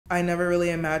I never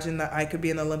really imagined that I could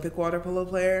be an Olympic water polo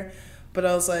player, but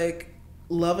I was like,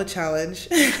 love a challenge.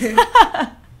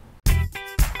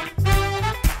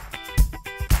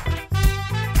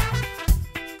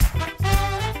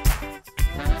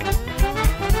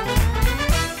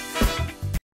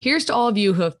 Here's to all of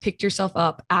you who have picked yourself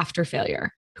up after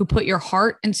failure, who put your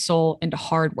heart and soul into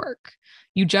hard work.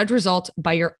 You judge results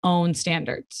by your own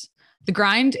standards. The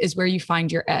grind is where you find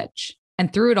your edge,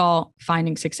 and through it all,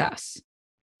 finding success,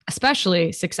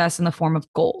 especially success in the form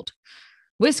of gold.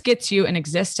 WIS gets you and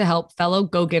exists to help fellow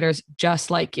go-getters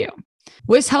just like you.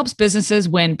 WIS helps businesses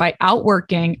win by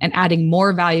outworking and adding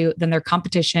more value than their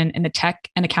competition in the tech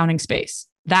and accounting space.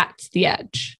 That's the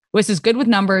edge. WIS is good with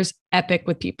numbers, epic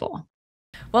with people.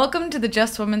 Welcome to the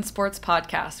Just Women Sports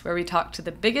podcast, where we talk to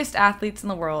the biggest athletes in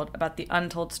the world about the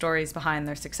untold stories behind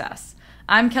their success.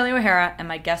 I'm Kelley O'Hara, and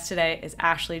my guest today is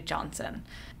Ashleigh Johnson.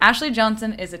 Ashleigh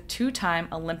Johnson is a 2-time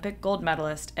Olympic gold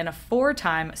medalist and a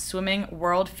 4-time Swimming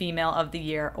World Female of the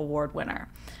Year award winner.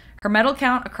 Her medal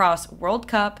count across World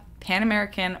Cup, Pan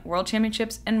American, World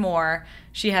Championships, and more,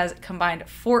 she has combined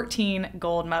 14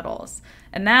 gold medals.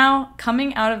 And now,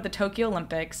 coming out of the Tokyo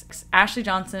Olympics, Ashleigh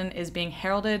Johnson is being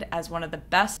heralded as one of the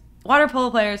best water polo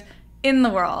players in the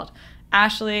world.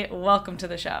 Ashleigh, welcome to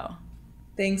the show.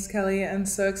 Thanks, Kelley. I'm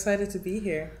so excited to be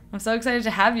here. I'm so excited to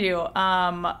have you.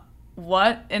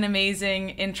 What an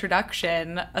amazing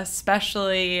introduction,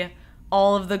 especially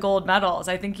all of the gold medals.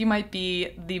 I think you might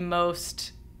be the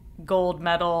most gold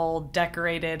medal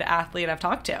decorated athlete I've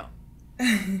talked to.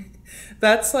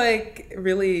 That's like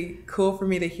really cool for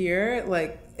me to hear.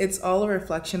 Like, it's all a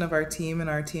reflection of our team and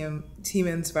our team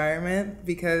environment,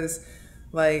 because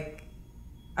like,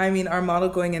 I mean, our model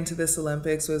going into this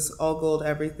Olympics was all gold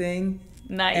everything.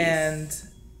 Nice. And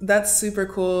that's super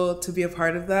cool to be a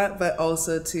part of that, but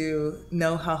also to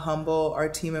know how humble our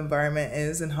team environment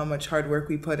is and how much hard work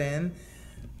we put in.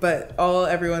 But all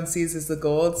everyone sees is the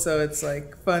gold, so it's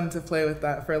like fun to play with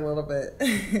that for a little bit.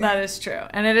 That is true.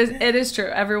 And it is true.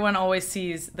 Everyone always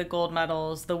sees the gold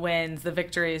medals, the wins, the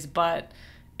victories, but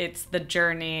it's the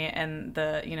journey and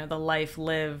the life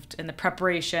lived and the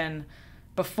preparation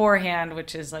beforehand,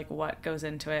 which is like what goes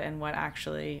into it and what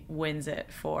actually wins it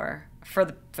for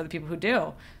the people who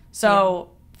do.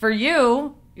 So For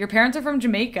you, your parents are from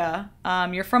Jamaica.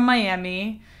 You're from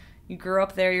Miami. You grew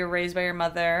up there. You're raised by your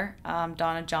mother,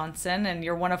 Donna Johnson, and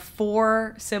you're one of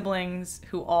 4 siblings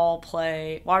who all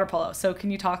play water polo. So can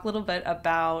you talk a little bit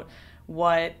about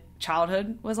what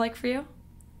childhood was like for you?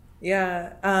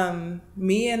 Yeah.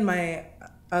 Me and my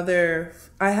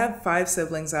I have 5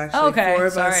 siblings actually. Oh, okay. 4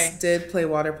 of us did play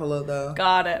water polo though.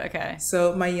 Got it. Okay.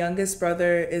 So my youngest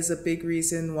brother is a big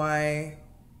reason why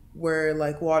we're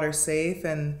like water safe,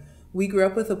 and we grew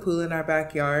up with a pool in our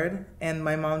backyard, and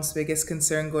my mom's biggest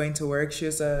concern going to work, she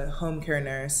was a home care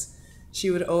nurse. She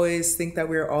would always think that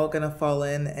we were all going to fall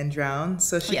in and drown.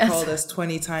 So she called us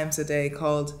 20 times a day,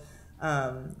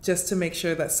 just to make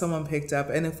sure that someone picked up.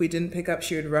 And if we didn't pick up,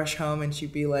 she would rush home and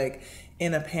she'd be like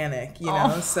in a panic, you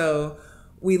know? So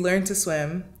we learned to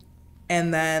swim.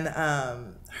 And then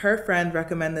her friend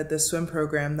recommended this swim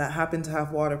program that happened to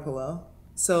have water polo.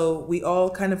 So we all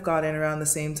kind of got in around the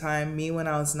same time, me when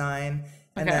I was 9,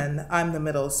 and then I'm the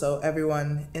middle, so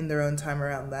everyone in their own time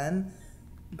around then.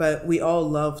 But we all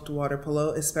loved water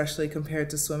polo, especially compared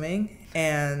to swimming,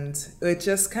 and it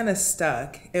just kind of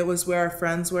stuck. It was where our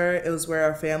friends were, it was where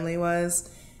our family was,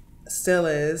 still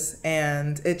is,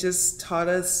 and it just taught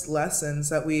us lessons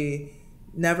that we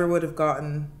never would have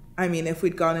gotten. I mean, if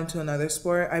we'd gone into another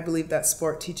sport, I believe that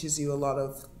sport teaches you a lot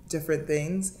of different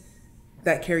things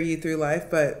that carry you through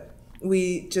life, but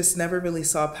we just never really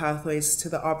saw pathways to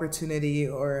the opportunity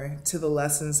or to the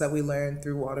lessons that we learned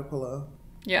through water polo.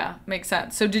 Yeah, makes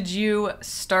sense. So did you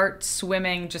start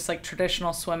swimming just like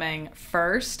traditional swimming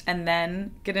first and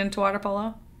then get into water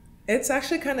polo? It's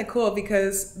actually kind of cool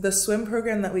because the swim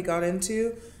program that we got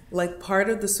into, like part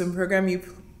of the swim program, you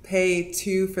pay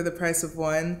 2 for the price of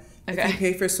 1. Okay. If you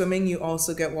pay for swimming, you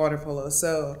also get water polo.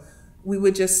 So we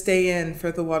would just stay in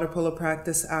for the water polo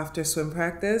practice after swim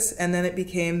practice, and then it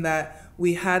became that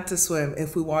we had to swim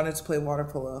if we wanted to play water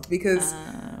polo because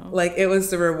like it was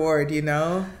the reward, you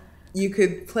know? You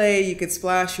could play, you could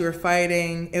splash, you were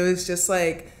fighting. It was just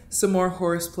like some more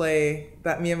horseplay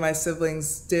that me and my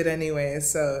siblings did anyway.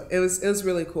 So it was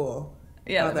really cool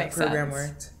how that program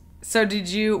worked. So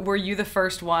were you the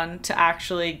first one to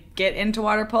actually get into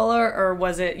water polo, or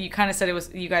was it, you kind of said it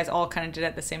was, you guys all kind of did it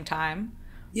at the same time?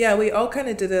 Yeah, we all kind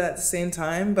of did it at the same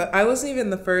time, but I wasn't even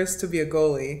the first to be a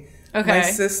goalie.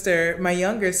 Okay. My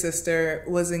younger sister,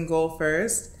 was in goal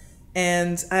first,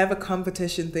 And I have a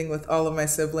competition thing with all of my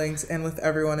siblings and with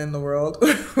everyone in the world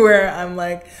where I'm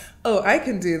like, oh, I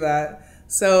can do that.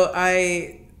 So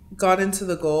I got into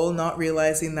the goal not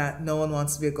realizing that no one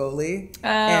wants to be a goalie. Oh,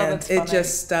 and that's it funny.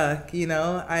 just stuck, you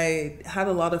know. I had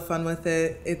a lot of fun with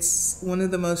it. It's one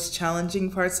of the most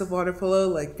challenging parts of water polo,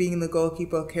 like being the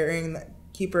goalkeeper, carrying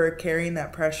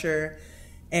that pressure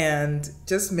and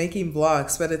just making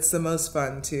blocks, but it's the most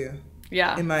fun too.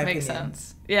 Yeah, in my makes opinion.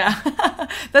 sense. Yeah,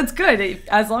 that's good.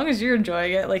 As long as you're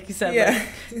enjoying it, like you said, Yeah.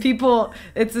 like people,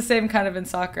 it's the same kind of in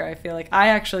soccer. I feel like I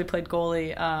actually played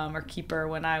goalie or keeper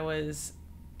when I was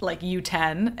like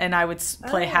U10, and I would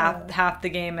play half the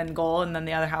game in goal and then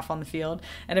the other half on the field.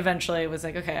 And eventually it was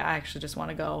like, okay, I actually just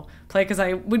want to go play, because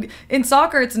I would, in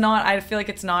soccer, it's not, I feel like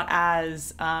it's not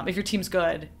as, if your team's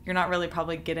good, you're not really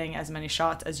probably getting as many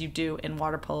shots as you do in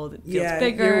water polo. That feels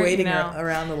bigger. You're waiting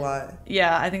around a lot.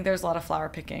 Yeah, I think there's a lot of flower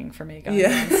picking for me going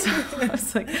Yeah. on. So I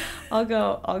was like, I'll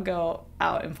go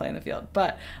out and play in the field.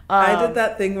 But I did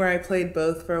that thing where I played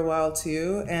both for a while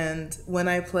too, and when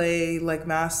I play like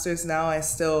masters now, I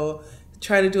still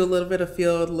try to do a little bit of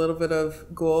field, a little bit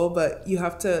of goal, but you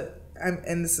have to, and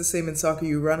it's the same in soccer,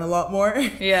 you run a lot more.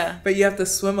 Yeah. But you have to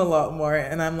swim a lot more,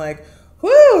 and I'm like,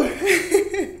 whoo!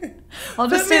 I'll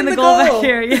just stay in the goal back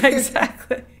here. Yeah,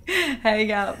 exactly.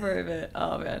 Hang out for a bit.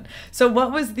 Oh man. So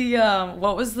what was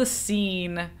the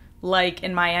scene like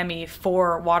in Miami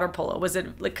for water polo? Was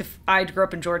it like, if I grew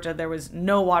up in Georgia, there was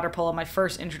no water polo. My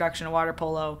first introduction to water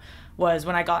polo was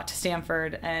when I got to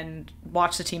Stanford and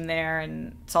watched the team there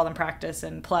and saw them practice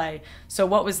and play. So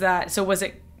what was that? So was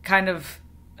it kind of,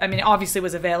 I mean, obviously it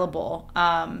was available.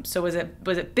 So was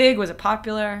it big? Was it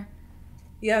popular?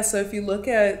 Yeah, so if you look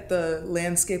at the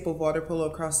landscape of water polo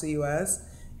across the US,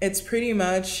 it's pretty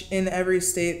much in every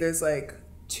state there's like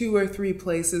 2 or 3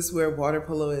 places where water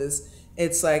polo is.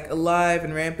 It's like alive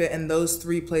and rampant, and those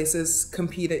 3 places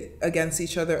compete against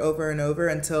each other over and over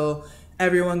until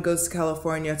everyone goes to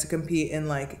California to compete in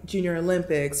like Junior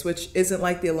Olympics, which isn't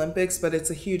like the Olympics, but it's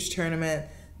a huge tournament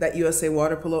that USA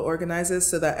Water Polo organizes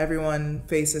so that everyone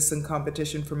faces some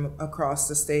competition from across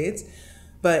the states.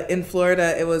 But in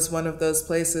Florida, it was one of those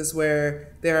places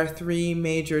where there are 3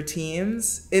 major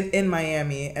teams in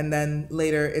Miami, and then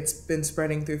later it's been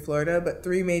spreading through Florida, but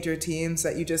 3 major teams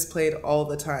that you just played all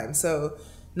the time. So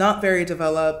not very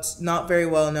developed, not very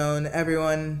well known.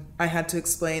 I had to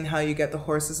explain how you get the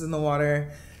horses in the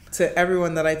water to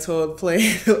everyone that I told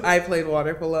I played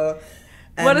water polo.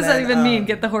 And what does that even mean,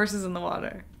 get the horses in the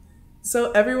water?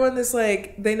 So everyone is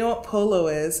like, they know what polo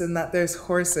is and that there's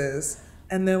horses.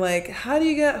 And they're like, how do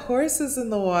you get horses in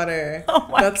the water? Oh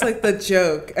my That's God. like the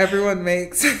joke everyone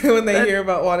makes when they hear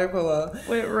about water polo.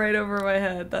 Went right over my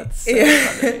head. That's so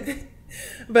funny.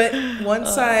 But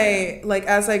once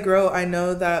as I grow, I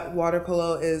know that water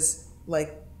polo is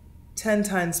like 10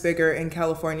 times bigger in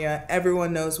California.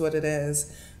 Everyone knows what it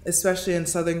is, especially in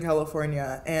Southern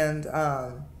California. And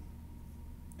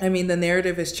I mean, the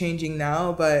narrative is changing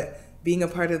now, but being a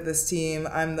part of this team,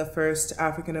 I'm the first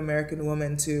African-American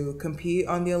woman to compete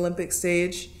on the Olympic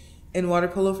stage in water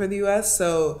polo for the US.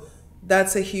 So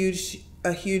that's a huge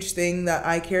thing that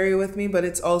I carry with me, but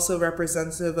it's also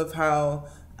representative of how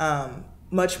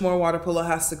much more water polo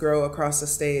has to grow across the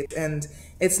state. And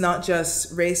it's not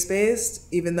just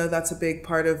race-based, even though that's a big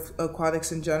part of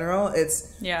aquatics in general.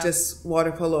 It's just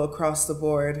water polo across the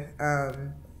board.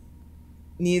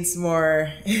 Needs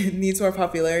more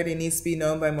popularity, needs to be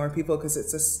known by more people, because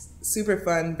it's a super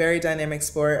fun, very dynamic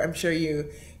sport. I'm sure you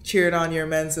cheered on your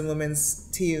men's and women's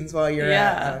teams while you're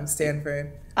at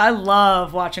Stanford. I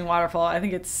love watching water polo. I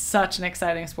think it's such an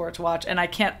exciting sport to watch, and I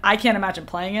can't imagine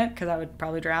playing it because I would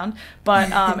probably drown.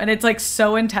 But and it's like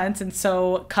so intense and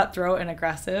so cutthroat and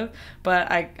aggressive.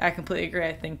 But I completely agree.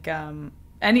 I think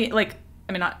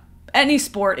any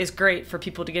sport is great for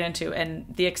people to get into, and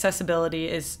the accessibility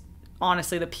is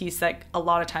honestly the piece that a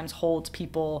lot of times holds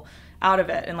people out of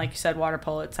it. And like you said, water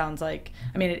polo, it sounds like,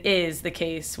 I mean, it is the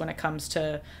case when it comes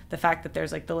to the fact that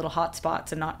there's like the little hot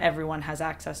spots and not everyone has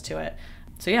access to it.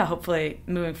 So yeah, hopefully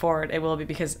moving forward it will be,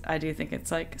 because I do think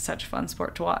it's like such a fun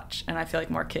sport to watch, and I feel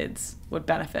like more kids would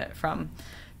benefit from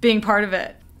being part of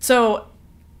it. So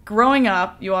growing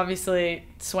up, you obviously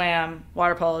swam,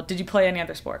 water polo. Did you play any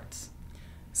other sports?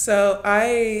 So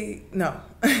no.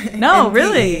 No,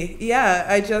 really? Yeah,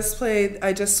 I just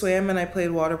swam and I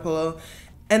played water polo.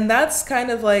 And that's kind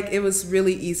of like, it was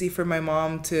really easy for my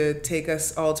mom to take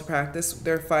us all to practice.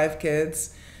 There are 5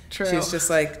 kids. True. She was just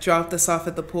like, dropped us off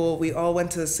at the pool. We all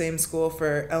went to the same school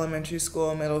for elementary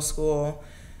school, middle school.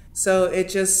 So it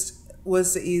just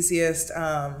was the easiest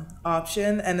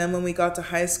option. And then when we got to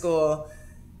high school,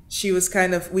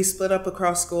 we split up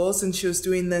across schools, and she was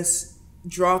doing this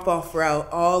drop off route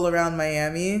all around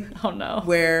Miami. Oh no.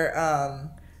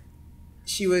 Where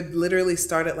she would literally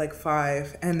start at like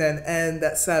 5 and then end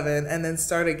at 7 and then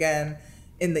start again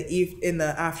in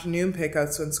the afternoon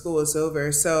pickups when school was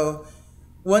over. So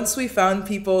once we found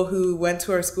people who went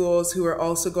to our schools who were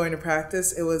also going to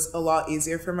practice, it was a lot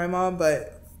easier for my mom.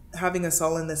 But having us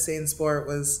all in the same sport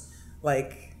was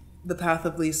like the path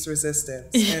of least resistance.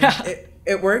 Yeah. And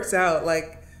it worked out.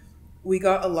 Like, we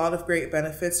got a lot of great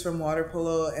benefits from water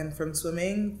polo and from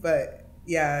swimming. But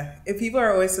yeah, if people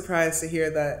are always surprised to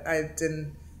hear that I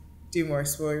didn't do more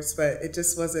sports, but it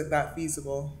just wasn't that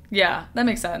feasible. Yeah, that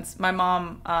makes sense. My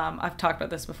mom, I've talked about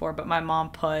this before, but my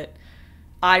mom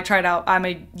I tried out, I'm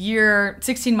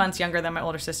 16 months younger than my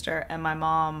older sister, and my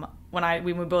mom, when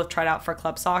we both tried out for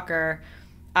club soccer,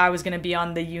 I was going to be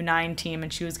on the U9 team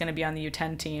and she was going to be on the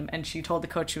U10 team, and she told the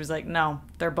coach, she was like, no,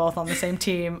 they're both on the same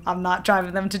team. I'm not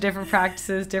driving them to different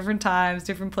practices, different times,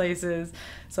 different places.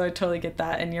 So I totally get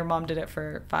that. And your mom did it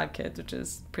for 5 kids, which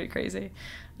is pretty crazy.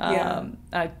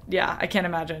 I can't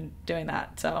imagine doing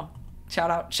that. So shout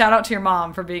out to your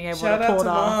mom for being able to pull it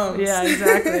off. Moms. Yeah,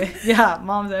 exactly. Yeah,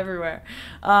 moms everywhere.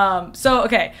 So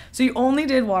you only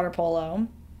did water polo,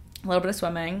 a little bit of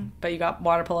swimming, but you got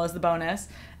water polo as the bonus.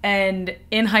 And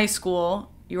in high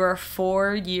school, you were a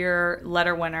 4-year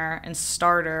letter winner and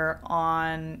starter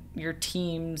on your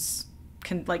team's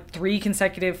 3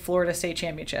 consecutive Florida State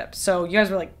championships. So you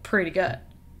guys were like pretty good.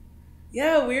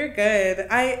 Yeah, we're good.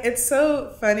 It's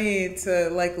so funny to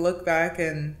like look back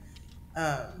and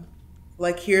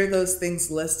like hear those things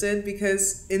listed,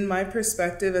 because in my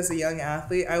perspective as a young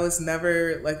athlete, I was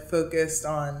never like focused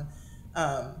on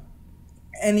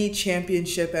any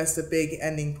championship as the big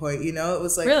ending point. You know, it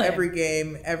was like Really? every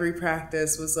game, every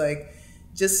practice was like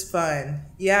just fun.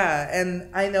 Yeah, and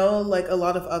I know like a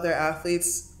lot of other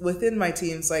athletes within my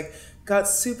teams like got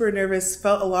super nervous,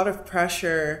 felt a lot of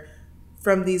pressure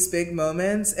from these big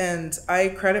moments, and I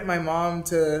credit my mom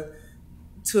to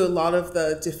a lot of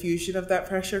the diffusion of that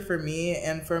pressure for me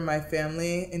and for my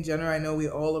family in general. I know we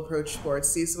all approach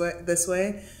sports this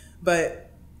way, but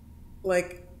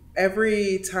like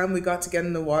every time we got to get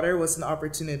in the water was an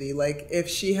opportunity. Like if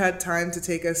she had time to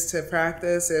take us to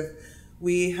practice, if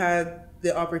we had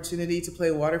the opportunity to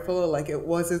play water polo, like it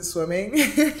wasn't swimming,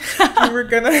 we were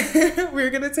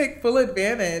gonna take full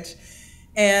advantage.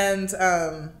 And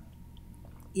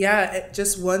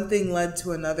just one thing led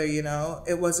to another, you know.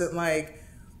 It wasn't like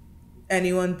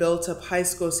anyone built up high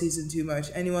school season too much,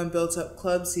 anyone built up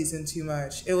club season too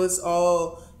much. It was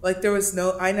all like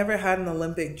I never had an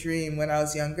Olympic dream when I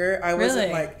was younger. I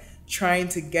wasn't like trying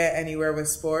to get anywhere with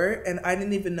sport, and I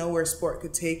didn't even know where sport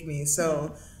could take me.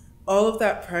 So all of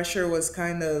that pressure was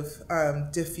kind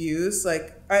of diffused.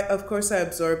 Like of course I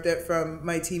absorbed it from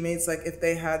my teammates, like if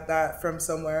they had that from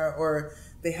somewhere or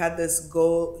they had this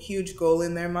huge goal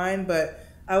in their mind, but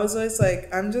I was always like,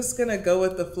 I'm just gonna go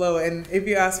with the flow. And if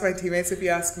you ask my teammates, if you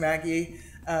ask Maggie,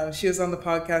 she was on the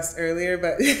podcast earlier,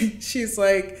 but she's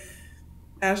like,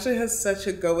 Ashleigh has such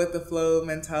a go with the flow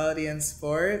mentality in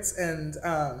sports, and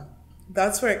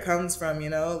that's where it comes from, you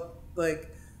know,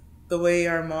 like the way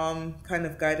our mom kind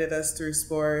of guided us through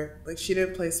sport. Like she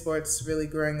didn't play sports really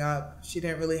growing up. She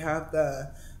didn't really have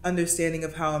the understanding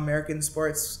of how American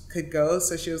sports could go.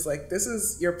 So she was like, this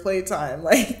is your playtime.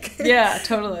 Like, yeah,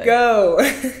 totally. Go.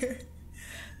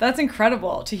 That's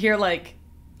incredible to hear, like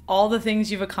all the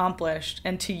things you've accomplished.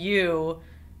 And to you,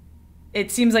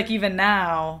 it seems like even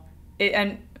now,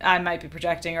 and I might be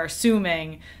projecting or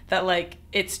assuming that like,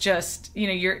 it's just, you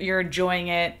know, you're enjoying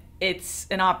it. It's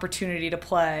an opportunity to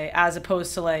play, as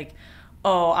opposed to like,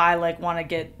 oh, I like want to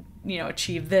get, you know,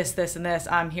 achieve this, and this.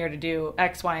 I'm here to do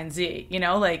X, Y, and Z. You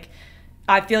know, like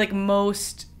I feel like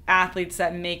most athletes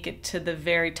that make it to the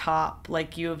very top,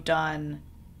 like you have done,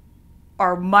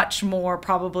 are much more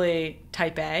probably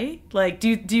type A. Like, do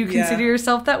you consider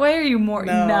yourself that way? Or are you more?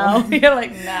 No. You're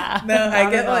like, nah. No, I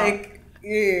get like,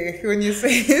 when you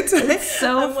say it. It's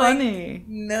so I'm funny. Like,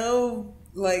 no,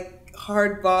 like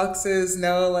hard boxes.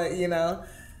 No, like, you know.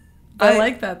 I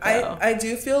like that though. I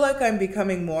do feel like I'm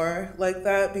becoming more like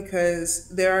that, because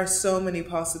there are so many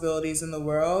possibilities in the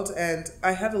world, and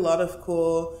I had a lot of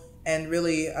cool and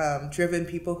really driven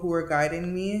people who were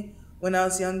guiding me when I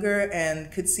was younger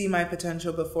and could see my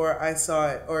potential before I saw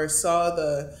it, or saw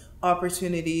the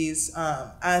opportunities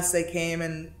as they came,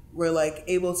 and were like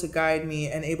able to guide me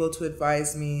and able to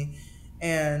advise me,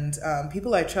 and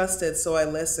people I trusted, so I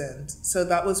listened. So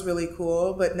that was really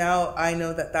cool. But now I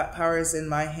know that power is in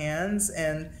my hands,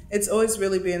 and it's always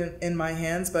really been in my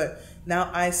hands, but now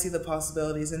I see the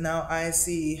possibilities, and now I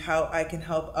see how I can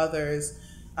help others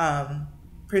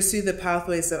pursue the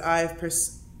pathways that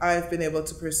I've been able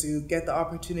to pursue, get the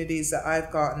opportunities that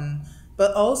I've gotten,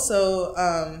 but also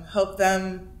help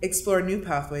them explore new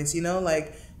pathways,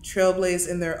 like trailblaze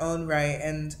in their own right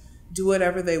and do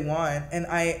whatever they want. And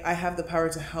I have the power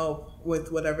to help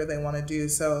with whatever they want to do.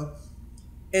 So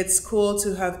it's cool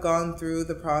to have gone through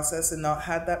the process and not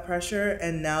had that pressure,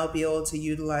 and now be able to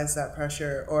utilize that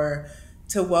pressure, or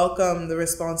to welcome the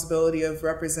responsibility of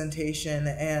representation,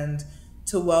 and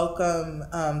to welcome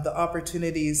the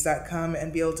opportunities that come,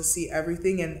 and be able to see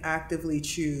everything and actively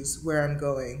choose where I'm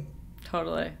going.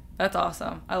 Totally. That's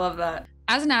awesome. I love that.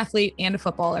 As an athlete and a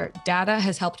footballer, data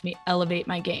has helped me elevate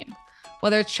my game.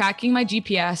 Whether it's tracking my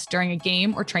GPS during a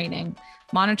game or training,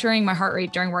 monitoring my heart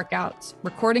rate during workouts,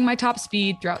 recording my top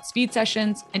speed throughout speed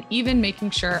sessions, and even making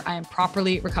sure I am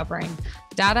properly recovering,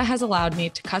 data has allowed me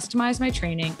to customize my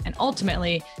training and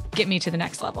ultimately get me to the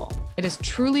next level. It has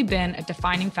truly been a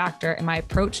defining factor in my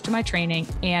approach to my training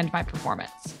and my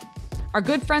performance. Our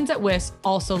good friends at WIS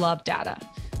also love data.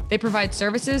 They provide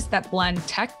services that blend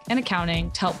tech and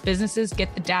accounting to help businesses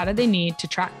get the data they need to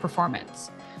track performance.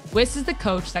 WIS is the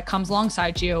coach that comes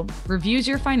alongside you, reviews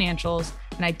your financials,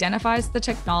 and identifies the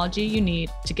technology you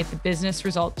need to get the business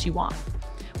results you want.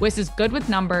 WIS is good with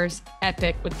numbers,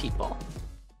 epic with people.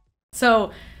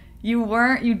 So you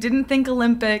didn't think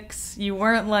Olympics. You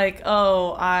weren't like,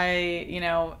 oh,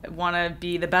 I want to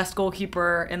be the best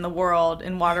goalkeeper in the world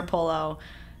in water polo.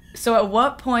 So at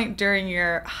what point during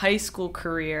your high school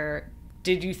career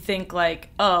did you think like,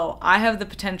 oh, I have the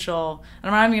potential,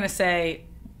 and I'm not even going to say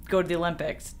go to the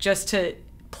Olympics, just to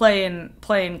play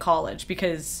in college,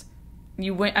 because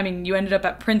you ended up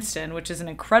at Princeton, which is an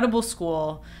incredible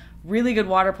school, really good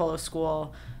water polo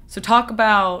school. So talk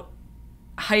about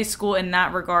high school in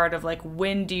that regard of like,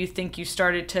 when do you think you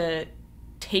started to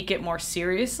take it more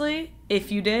seriously,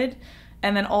 if you did?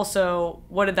 And then also,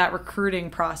 what did that recruiting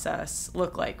process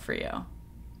look like for you?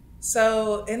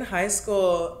 So in high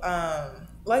school,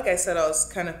 like I said, I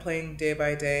was kind of playing day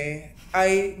by day.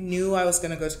 I knew I was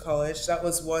going to go to college. That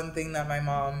was one thing that my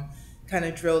mom kind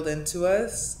of drilled into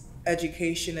us.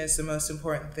 Education is the most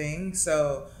important thing.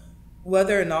 So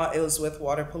whether or not it was with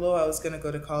water polo, I was going to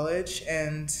go to college.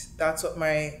 And that's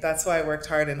why I worked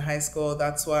hard in high school.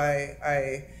 That's why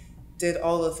I did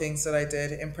all the things that I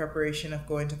did in preparation of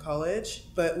going to college.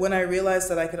 But when I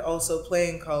realized that I could also play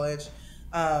in college,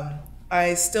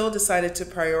 I still decided to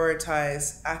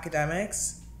prioritize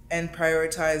academics and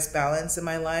prioritize balance in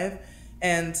my life.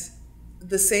 And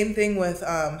the same thing with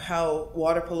how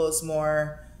water polo is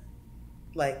more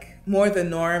the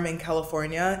norm in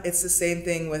California. It's the same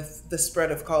thing with the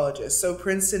spread of colleges. So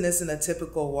Princeton isn't a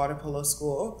typical water polo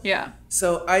school. Yeah.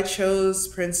 So I chose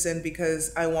Princeton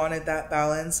because I wanted that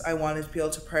balance. I wanted to be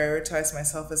able to prioritize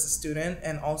myself as a student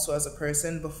and also as a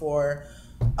person before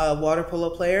a water polo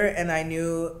player. And I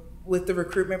knew with the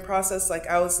recruitment process, like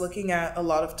I was looking at a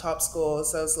lot of top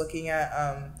schools. I was looking at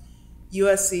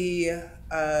USC,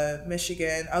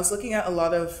 Michigan. I was looking at a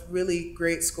lot of really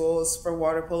great schools for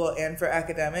water polo and for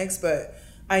academics, but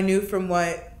I knew from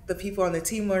what the people on the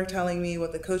team were telling me,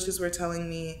 what the coaches were telling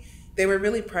me, they were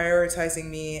really prioritizing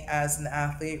me as an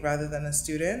athlete rather than a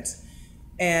student.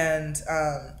 And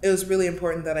it was really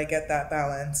important that I get that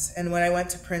balance. And when I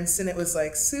went to Princeton, it was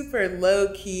like super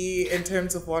low key in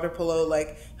terms of water polo,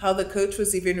 like how the coach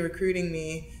was even recruiting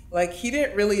me. Like he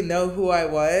didn't really know who I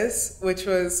was, which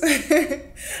was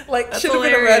like should have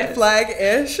been a red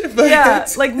flag-ish. But yeah,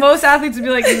 like most athletes would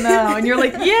be like, no. And you're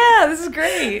like, yeah, this is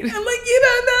great. I'm like, you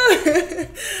don't know.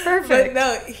 Perfect. But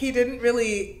no, he didn't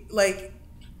really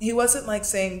he wasn't like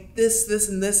saying this,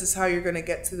 and this is how you're going to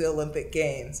get to the Olympic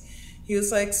Games. He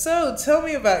was like, so tell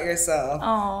me about yourself.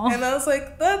 Aww. And I was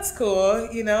like, that's cool,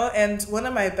 And one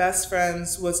of my best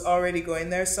friends was already going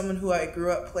there, someone who I grew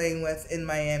up playing with in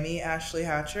Miami, Ashleigh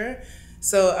Johnson.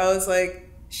 So I was like,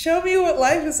 show me what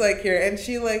life is like here. And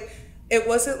she it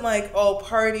wasn't like all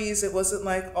parties. It wasn't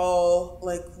like all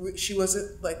she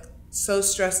wasn't like so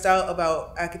stressed out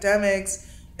about academics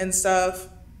and stuff.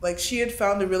 Like she had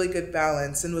found a really good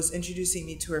balance and was introducing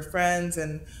me to her friends,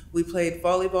 and we played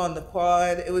volleyball in the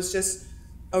quad. It was just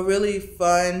a really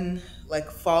fun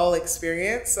fall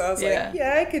experience. So I was like,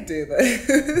 yeah, I could do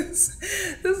this.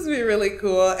 This would be really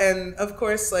cool. And of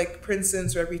course,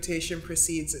 Princeton's reputation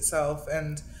precedes itself,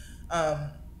 and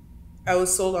I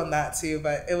was sold on that too.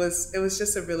 But it was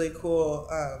just a really cool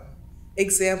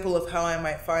example of how I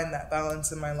might find that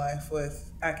balance in my life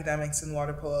with academics and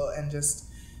water polo, and just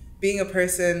being a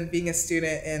person, being a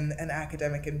student in an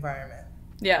academic environment.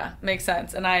 Yeah, makes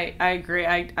sense. And I agree.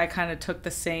 I kind of took the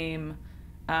same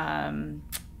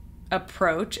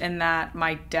approach in that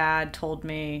my dad told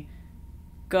me,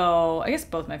 I guess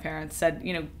both my parents said,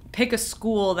 pick a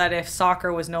school that if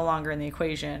soccer was no longer in the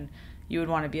equation, you would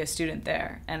want to be a student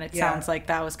there. And it sounds like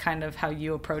that was kind of how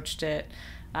you approached it.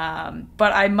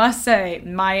 But I must say,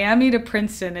 Miami to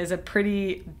Princeton is a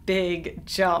pretty big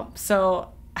jump. So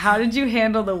how did you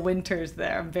handle the winters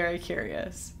there? I'm very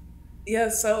curious. Yeah,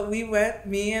 so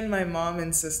me and my mom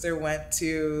and sister went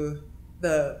to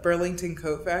the Burlington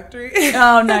Coat Factory.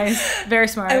 Oh, nice. Very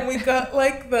smart. And we got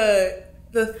like the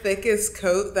thickest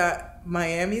coat that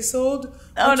Miami sold,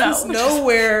 which was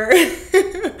nowhere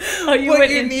what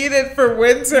you needed for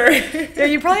winter. Yeah,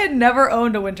 you probably had never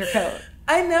owned a winter coat.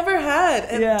 I never had.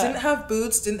 And didn't have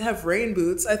boots, didn't have rain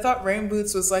boots. I thought rain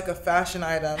boots was like a fashion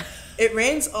item. It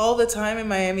rains all the time in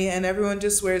Miami and everyone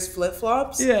just wears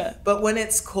flip-flops. Yeah. But when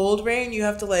it's cold rain, you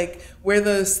have to like wear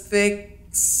those thick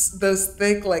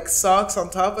like socks on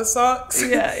top of socks.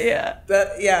 Yeah.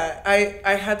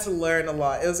 I had to learn a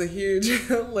lot. It was a huge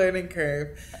learning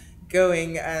curve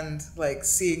going and like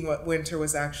seeing what winter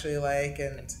was actually like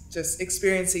and just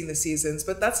experiencing the seasons.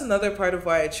 But that's another part of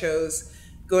why I chose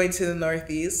going to the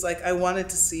Northeast. Like I wanted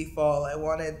to see fall. I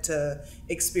wanted to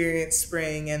experience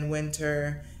spring and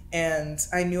winter. And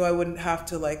I knew I wouldn't have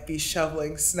to like be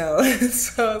shoveling snow.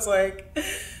 So I was like,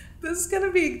 this is going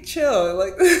to be chill.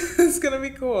 Like, this is going to be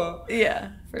cool.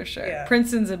 Yeah, for sure. Yeah.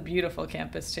 Princeton's a beautiful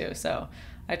campus too. So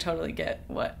I totally get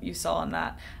what you saw in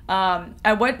that.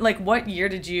 At what year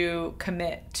did you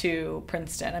commit to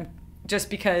Princeton? Just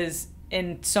because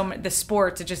in the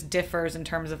sports, it just differs in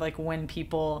terms of like when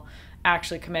people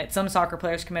actually commit. Some soccer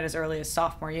players commit as early as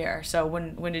sophomore year. So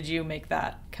when did you make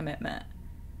that commitment?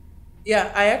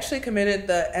 Yeah, I actually committed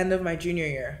the end of my junior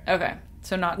year. Okay,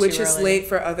 so not too early. Which is late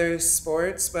for other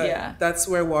sports, but yeah. That's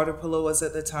where water polo was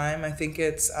at the time. I think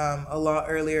it's a lot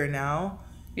earlier now.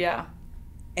 Yeah.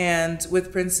 And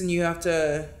with Princeton, you have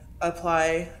to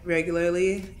apply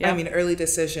regularly. Yeah. I mean, early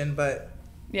decision, but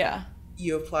yeah,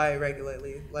 you apply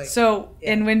regularly. Like so.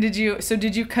 Yeah. And did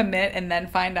you commit and then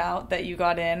find out that you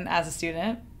got in as a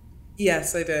student?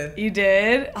 Yes, I did. You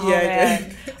did? Oh, yeah,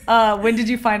 man. I did. When did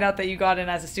you find out that you got in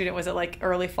as a student? Was it like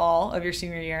early fall of your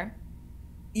senior year?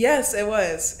 Yes, it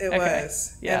was. It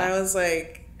was. Yeah. And I was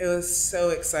like, it was so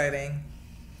exciting.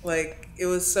 Like, it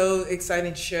was so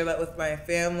exciting to share that with my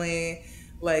family,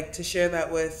 like to share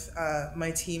that with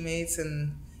my teammates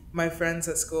and my friends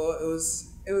at school.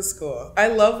 It was cool. I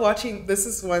love watching, this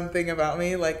is one thing about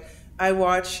me, like I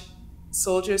watch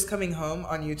Soldiers Coming Home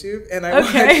on YouTube and I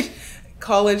watch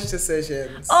College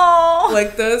Decisions. Oh,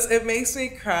 like those, it makes me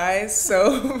cry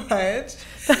so much.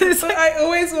 But I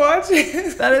always watch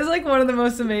it. That is like one of the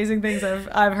most amazing things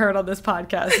I've heard on this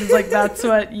podcast. Is like that's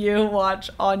what you watch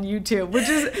on YouTube, which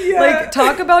is like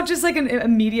talk about just like an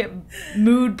immediate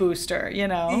mood booster, you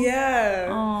know? Yeah.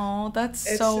 Oh, that's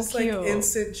it's so just cute. Like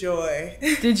instant joy.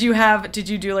 Did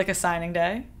you do like a signing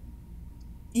day?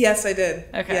 Yes, I did.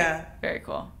 Okay. Yeah. Very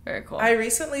cool. Very cool. I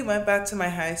recently went back to my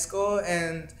high school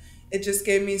and it just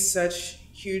gave me such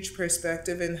huge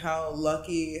perspective in how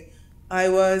lucky I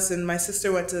was, and my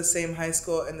sister went to the same high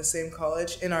school and the same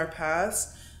college in our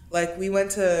past. Like we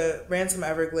went to Ransom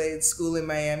Everglades School in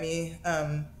Miami.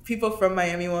 People from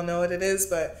Miami will know what it is,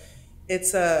 but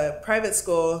it's a private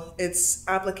school. It's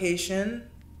application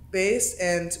based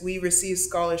and we receive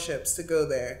scholarships to go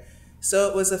there. So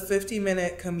it was a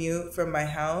 50-minute commute from my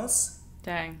house.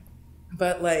 Dang.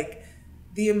 But like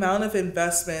the amount of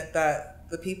investment that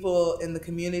the people in the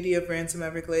community of Ransom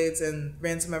Everglades and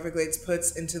Ransom Everglades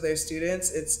puts into their students,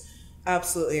 it's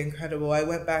absolutely incredible. I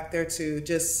went back there to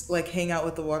just like hang out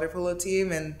with the water polo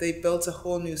team and they built a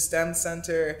whole new STEM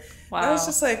center. Wow. I was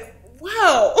just like,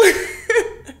 wow,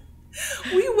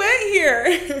 we went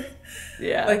here.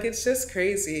 Yeah. Like it's just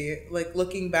crazy, like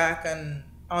looking back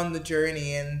on the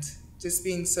journey and just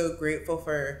being so grateful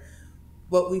for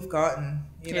what we've gotten,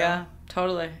 you know? Yeah.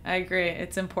 Totally. I agree.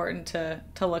 It's important to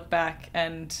look back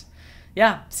and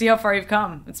see how far you've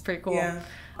come. It's pretty cool. Yeah.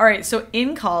 All right. So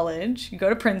in college, you go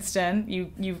to Princeton,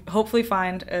 you hopefully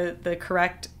find the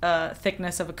correct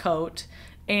thickness of a coat.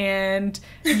 And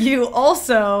you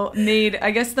also made,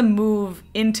 I guess, the move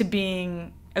into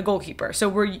being a goalkeeper.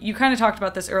 So you kind of talked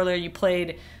about this earlier. You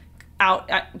played out.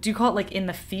 Do you call it like in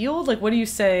the field? Like, what do you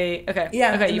say? Okay.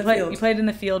 Yeah. Okay. You played in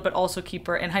the field, but also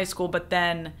keeper in high school. But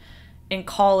then in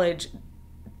college,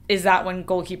 is that when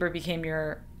goalkeeper became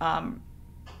your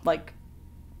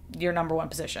your number one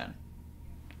position?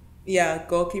 Yeah,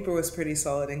 goalkeeper was pretty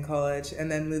solid in college, and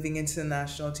then moving into the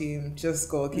national team, just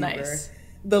goalkeeper. Nice.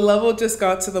 The level just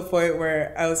got to the point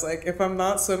where I was like, if I'm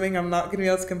not swimming, I'm not going to be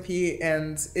able to compete,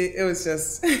 and it was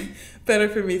just better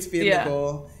for me to be in the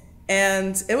goal.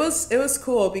 And it was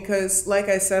cool because, like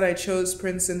I said, I chose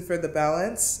Princeton for the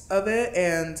balance of it,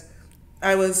 and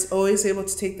I was always able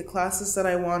to take the classes that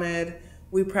I wanted.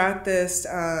 We practiced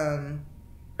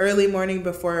early morning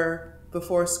before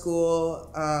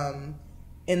school,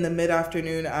 in the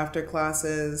mid-afternoon after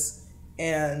classes,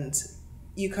 and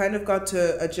you kind of got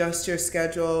to adjust your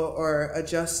schedule or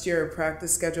adjust your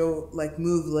practice schedule, like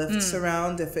move lifts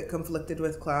around if it conflicted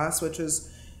with class, which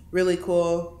was really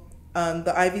cool.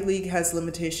 The Ivy League has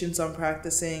limitations on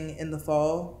practicing in the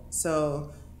fall,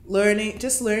 so learning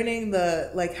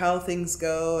the like how things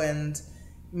go and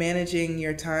managing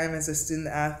your time as a student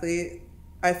athlete.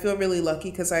 I feel really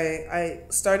lucky because I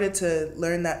started to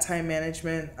learn that time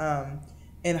management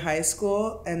in high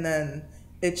school, and then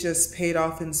it just paid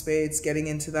off in spades getting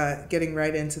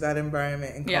right into that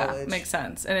environment in college. Yeah, makes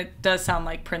sense. And it does sound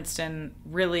like Princeton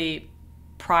really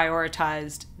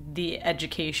prioritized the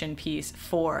education piece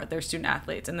for their student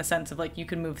athletes, in the sense of like you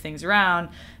can move things around,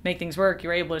 make things work. You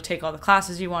were able to take all the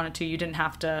classes you wanted to. You didn't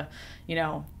have to,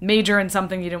 major in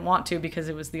something you didn't want to because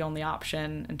it was the only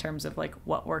option in terms of like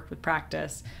what worked with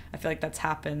practice. I feel like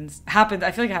happens. I feel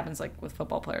like it happens like with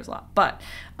football players a lot. But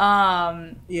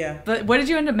yeah. But what did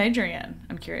you end up majoring in?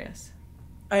 I'm curious.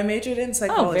 I majored in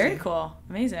psychology. Oh, very cool.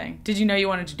 Amazing. Did you know you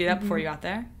wanted to do that before you got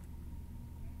there?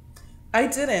 I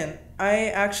didn't. I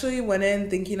actually went in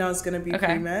thinking I was going to be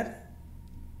pre-med.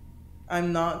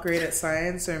 I'm not great at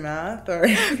science or math or...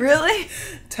 Really?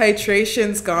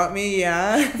 Titrations got me,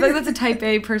 yeah. I feel like that's a type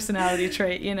A personality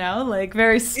trait, like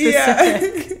very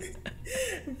specific.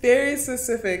 Yeah. Very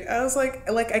specific. I was like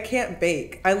I can't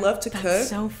bake. I love to cook. That's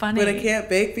so funny. But I can't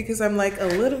bake because I'm like a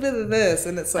little bit of this,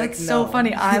 and it's like, that's no. so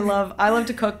funny. I love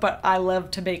to cook, but I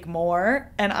love to bake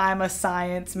more, and I'm a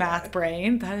science math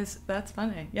brain. That's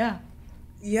funny. Yeah.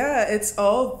 Yeah, it's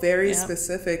all very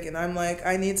specific, and I'm like,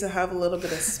 I need to have a little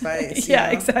bit of spice. Yeah,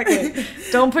 exactly.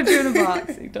 Don't put you in a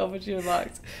box. Don't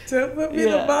put me in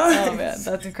a box. Oh, man,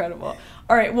 that's incredible.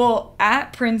 All right, well,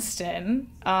 at Princeton,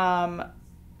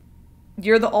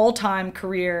 you're the all-time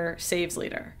career saves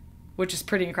leader, which is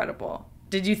pretty incredible.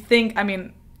 Did you think,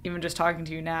 even just talking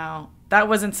to you now, that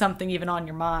wasn't something even on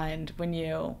your mind when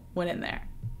you went in there?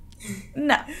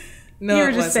 No, you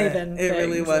were just saving it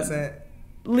really wasn't.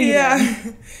 Leading.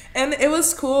 Yeah. And it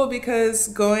was cool because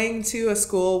going to a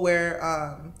school where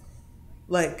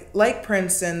like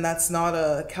Princeton, that's not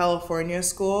a California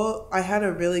school, I had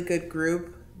a really good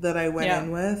group that I went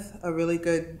in with, a really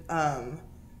good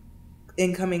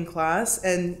incoming class,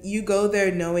 and you go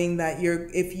there knowing that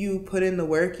if you put in the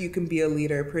work, you can be a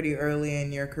leader pretty early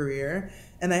in your career.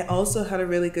 And I also had a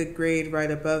really good grade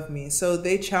right above me, so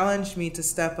they challenged me to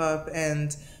step up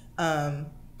and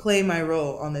play my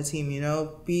role on the team,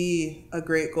 be a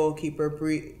great goalkeeper,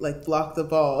 block the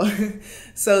ball.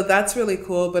 So that's really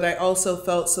cool. But I also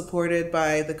felt supported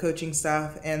by the coaching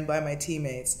staff and by my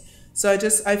teammates. So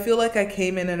I feel like I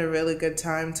came in at a really good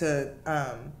time to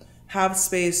have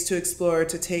space to explore,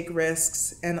 to take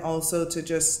risks, and also to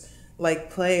just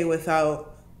play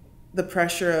without the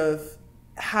pressure of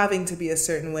having to be a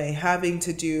certain way, having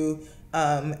to do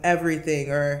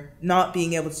everything, or not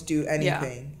being able to do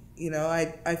anything.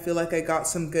 I feel like I got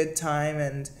some good time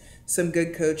and some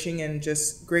good coaching and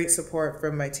just great support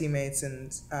from my teammates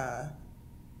and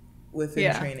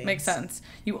within training. Yeah, makes sense.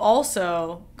 You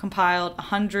also compiled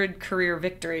 100 career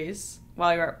victories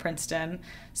while you were at Princeton.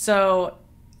 So,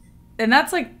 and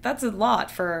that's a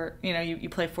lot for, you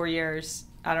play 4 years.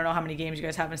 I don't know how many games you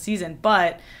guys have in a season,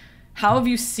 but how have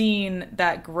you seen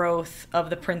that growth of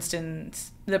the Princeton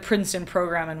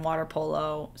program in water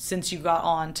polo since you got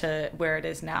on to where it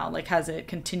is now? Has it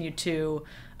continued to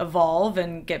evolve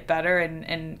and get better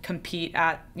and compete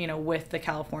at, with the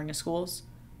California schools?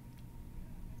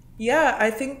 Yeah,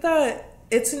 I think that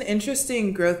it's an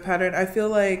interesting growth pattern. I feel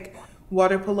like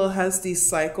water polo has these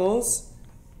cycles.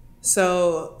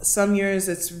 So some years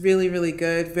it's really, really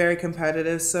good, very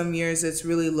competitive. Some years it's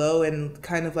really low and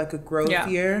kind of like a growth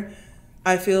year.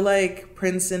 I feel like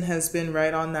Princeton has been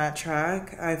right on that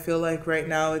track. I feel like right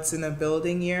now it's in a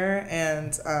building year,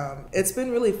 and it's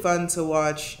been really fun to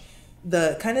watch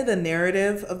the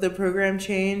narrative of the program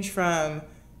change from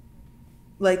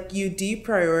you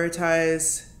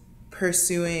deprioritize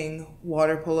pursuing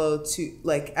water polo to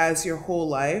as your whole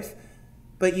life,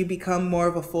 but you become more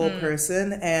of a full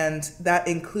person, and that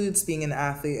includes being an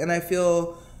athlete. And I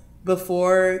feel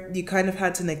before you kind of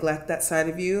had to neglect that side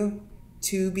of you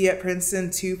to be at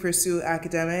Princeton, to pursue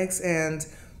academics. And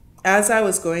as I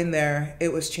was going there,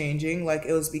 it was changing.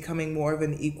 It was becoming more of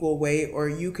an equal weight, or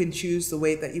you can choose the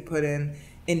weight that you put in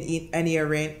any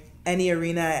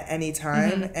arena at any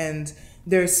time, and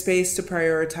there's space to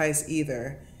prioritize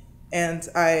either. And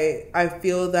I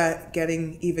feel that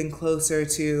getting even closer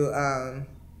to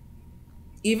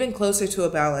even closer to a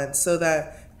balance, so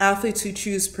that athletes who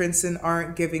choose Princeton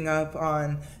aren't giving up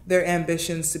on their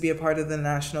ambitions to be a part of the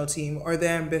national team or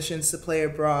their ambitions to play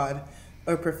abroad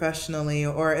or professionally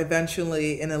or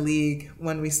eventually in a league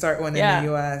when we start one in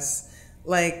the US.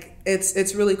 Like,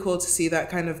 it's really cool to see that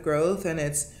kind of growth, and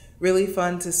it's really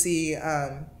fun to see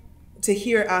to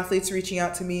hear athletes reaching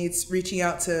out to me. It's reaching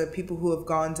out to people who have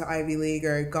gone to Ivy League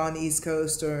or gone East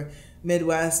Coast or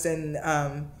Midwest,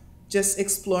 and just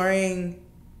exploring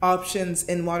options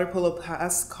in water polo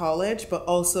past college, but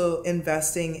also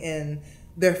investing in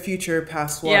their future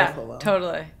past water polo. Yeah,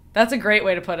 totally. That's a great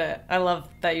way to put it. I love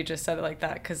that you just said it like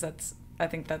that, because I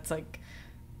think that's like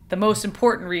the most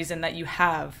important reason that you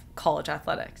have college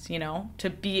athletics, you know, to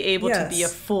be able to be a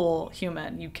full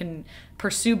human. You can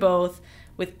pursue both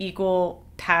with equal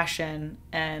passion,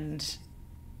 and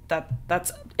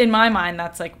that's in my mind,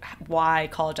 that's like why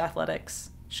college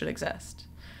athletics should exist.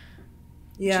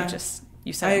 Yeah.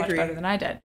 You said it much better than I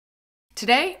did.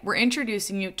 Today, we're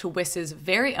introducing you to WIS's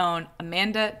very own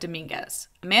Amanda Dominguez.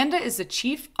 Amanda is the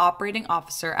Chief Operating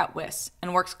Officer at WIS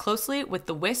and works closely with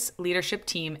the WIS leadership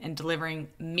team in delivering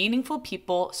meaningful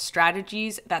people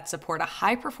strategies that support a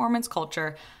high-performance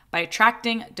culture by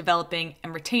attracting, developing,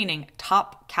 and retaining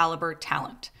top caliber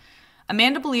talent.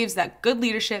 Amanda believes that good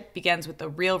leadership begins with a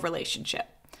real relationship.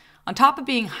 On top of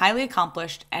being highly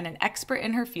accomplished and an expert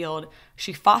in her field,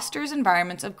 she fosters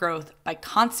environments of growth by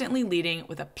constantly leading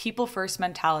with a people-first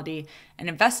mentality and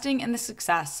investing in the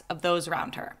success of those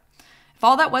around her. If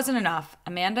all that wasn't enough,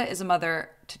 Amanda is a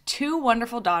mother to 2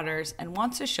 wonderful daughters and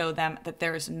wants to show them that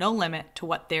there is no limit to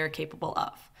what they're capable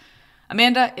of.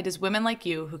 Amanda, it is women like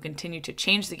you who continue to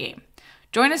change the game.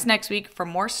 Join us next week for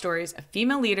more stories of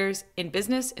female leaders in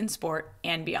business, in sport,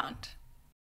 and beyond.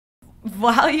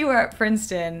 While you were at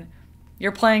Princeton,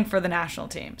 you're playing for the national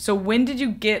team. So when did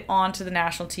you get onto the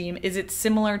national team? Is it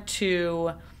similar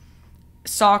to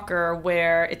soccer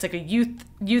where it's like a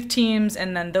youth teams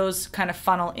and then those kind of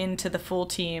funnel into the full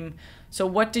team? So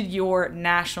what did your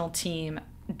national team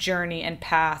journey and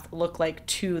path look like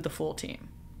to the full team?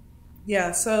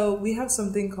 Yeah, so we have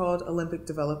something called Olympic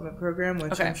Development Program,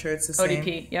 which I'm sure it's the same.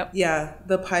 ODP, yep. Yeah,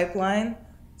 the pipeline.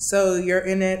 So you're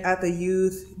in it at the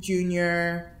youth,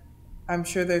 junior, I'm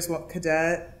sure there's one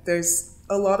cadet. There's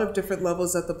a lot of different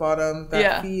levels at the bottom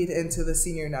that feed into the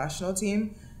senior national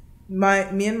team.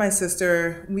 Me and my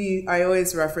sister, I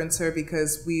always reference her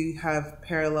because we have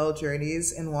parallel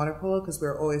journeys in water polo because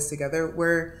we're always together.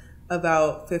 We're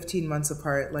about 15 months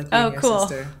apart, like you and your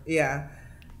sister. Yeah.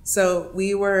 So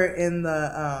we were in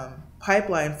the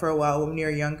pipeline for a while when we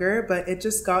were younger, but it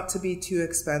just got to be too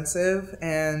expensive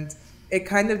and it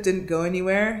kind of didn't go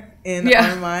anywhere in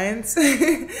our minds.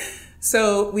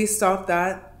 So we stopped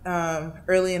that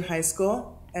early in high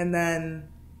school. And then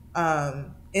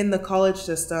in the college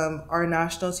system, our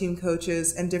national team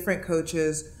coaches and different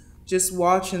coaches just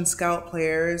watch and scout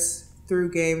players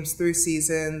through games, through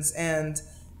seasons. And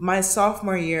my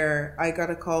sophomore year, I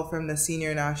got a call from the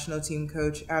senior national team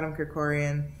coach, Adam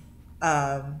Krikorian,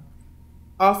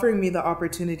 offering me the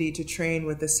opportunity to train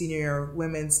with the senior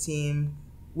women's team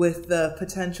with the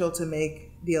potential to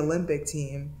make the Olympic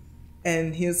team.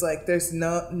 And he was like, there's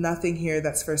nothing here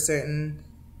that's for certain.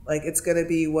 Like, it's going to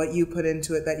be what you put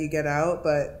into it that you get out,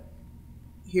 but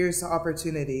here's the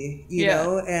opportunity, you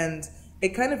know? And it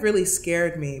kind of really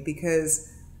scared me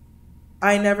because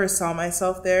I never saw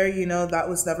myself there, you know, that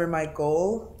was never my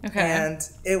goal. Okay. And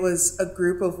it was a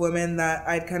group of women that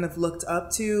I'd kind of looked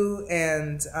up to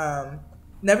and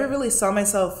never really saw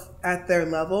myself at their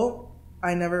level.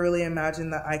 I never really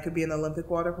imagined that I could be an Olympic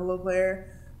water polo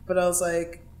player, but I was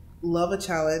like, love a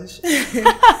challenge.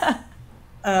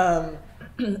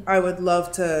 I would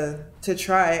love to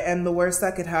try, and the worst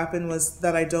that could happen was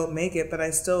that I don't make it, but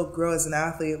I still grow as an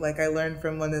athlete. Like, I learned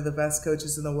from one of the best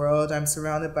coaches in the world. I'm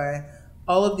surrounded by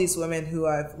all of these women who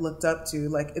I've looked up to.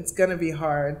 Like, it's gonna be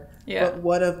hard, but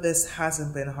what if this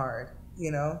hasn't been hard,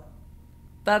 you know?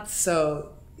 That's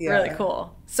so really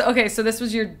cool. So okay, so this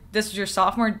was your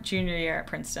sophomore, junior year at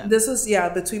Princeton. This was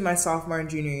between my sophomore and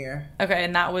junior year. Okay,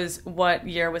 and that was, what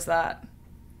year was that?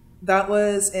 That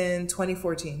was in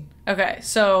 2014. Okay,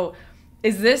 so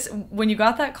is this, when you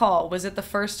got that call, was it the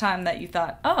first time that you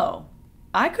thought, oh,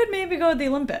 I could maybe go to the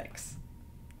Olympics?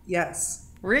 Yes.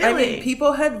 Really? I mean,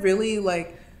 people had really,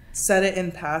 like, said it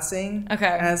in passing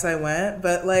as I went,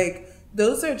 but, like,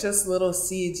 those are just little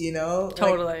seeds, you know?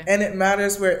 Totally. Like, and it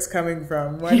matters where it's coming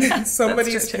from. When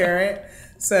somebody's parent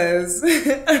says,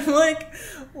 I'm like,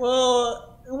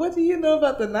 well, what do you know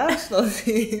about the national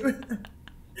team?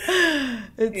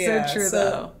 It's so true,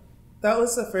 though. That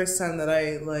was the first time that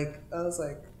I was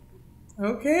like,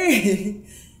 okay.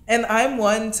 And I'm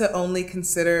one to only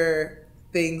consider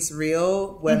things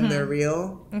real when they're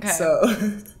real. Okay. So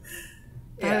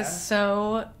that is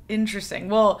so interesting.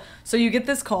 Well, so you get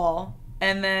this call,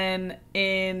 and then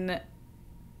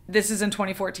this is in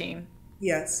 2014.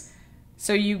 Yes.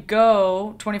 So you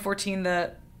go 2014,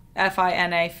 the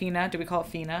FINA, do we call it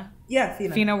FINA? Yeah,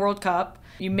 FINA. FINA World Cup.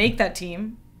 You make that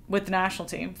team with the national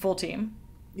team, full team.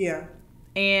 Yeah.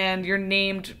 And you're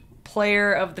named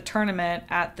player of the tournament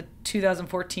at the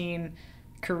 2014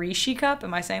 Karishi Cup.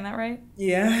 Am I saying that right?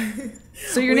 Yeah.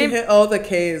 So your we name hit all the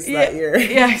K's that year.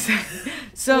 Yeah, exactly.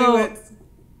 So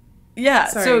Sorry,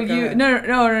 so go you ahead.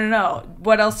 no.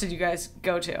 What else did you guys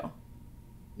go to?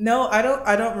 No, I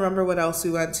don't remember what else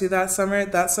we went to that summer.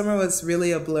 That summer was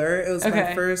really a blur. It was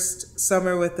my first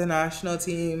summer with the national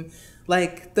team.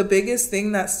 Like, the biggest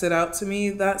thing that stood out to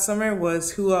me that summer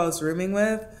was who I was rooming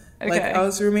with. Like, I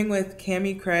was rooming with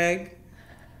Cammie Craig,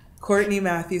 Courtney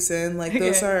Mathewson. Like,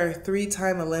 those are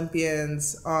 3-time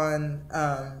Olympians on,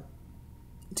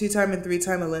 2-time and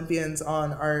 3-time Olympians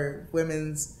on our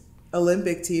women's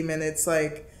Olympic team. And it's,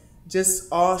 like,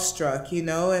 just awestruck, you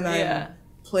know? And I'm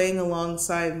playing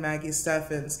alongside Maggie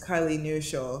Steffens, Kylie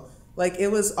Neuschel. Like, it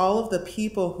was all of the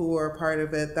people who were a part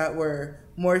of it that were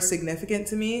more significant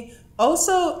to me.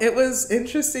 Also, it was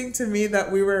interesting to me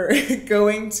that we were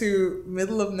going to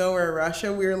middle of nowhere,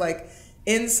 Russia. We were like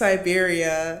in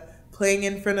Siberia playing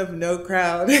in front of no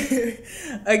crowd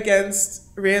against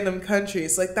random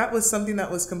countries. Like, that was something that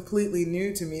was completely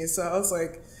new to me. So I was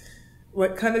like,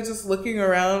 kind of just looking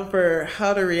around for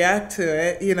how to react to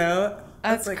it, you know?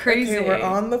 That's like, crazy. Okay, we're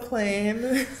on the plane.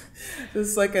 This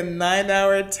is like a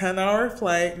 9-hour, 10-hour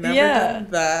flight. Never done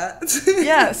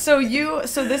that. So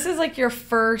this is like your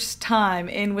first time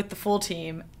in with the full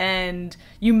team, and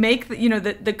you make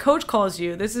the coach calls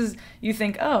you. You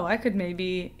think, oh, I could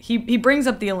maybe. He brings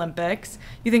up the Olympics.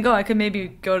 You think, oh, I could maybe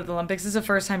go to the Olympics. This is the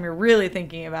first time you're really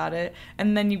thinking about it,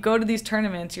 and then you go to these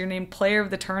tournaments. You're named player of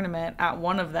the tournament at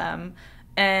one of them,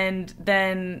 and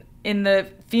then in the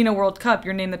FINA World Cup,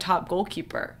 you're named the top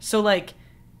goalkeeper. So, like,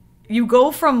 you go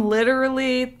from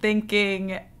literally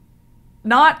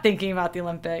not thinking about the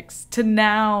Olympics to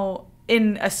now,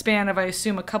 in a span of, I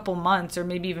assume, a couple months or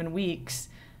maybe even weeks,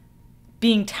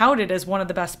 being touted as one of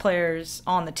the best players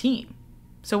on the team.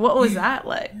 So what was that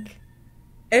like?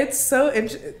 It's so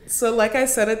interesting. So, like I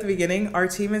said at the beginning, our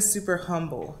team is super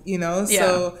humble, you know? Yeah.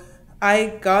 So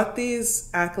I got these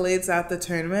accolades at the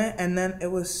tournament, and then it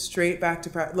was straight back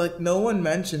to practice. Like, no one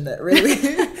mentioned it, really.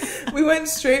 We went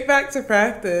straight back to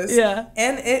practice. Yeah.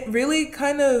 And it really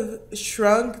kind of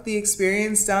shrunk the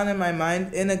experience down in my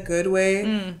mind in a good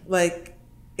way. Like,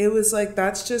 it was like,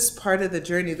 that's just part of the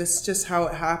journey. This is just how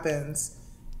it happens.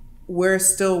 We're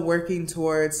still working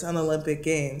towards an Olympic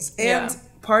Games. And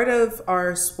part of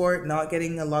our sport not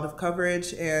getting a lot of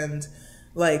coverage, and,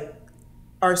 like,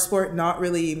 our sport not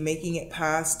really making it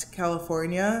past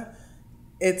California,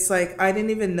 it's like, I didn't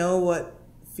even know what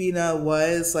FINA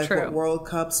was, like what World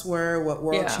Cups were, what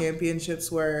World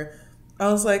Championships were.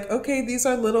 I was like, okay, these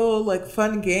are little like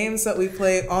fun games that we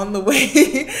play on the way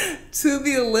to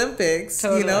the Olympics.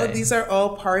 You know, these are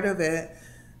all part of it.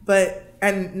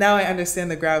 And now I understand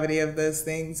the gravity of those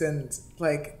things, and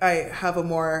like I have a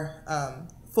more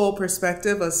full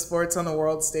perspective of sports on the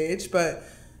world stage. But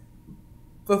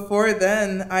before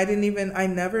then, I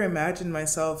never imagined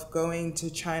myself going to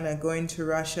China, going to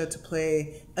Russia to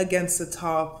play against the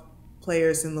top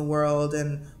players in the world,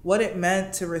 and what it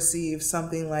meant to receive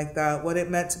something like that, what it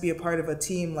meant to be a part of a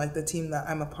team like the team that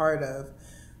I'm a part of.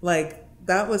 Like,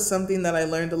 that was something that I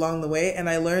learned along the way, and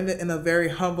I learned it in a very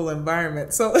humble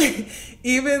environment. So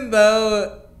even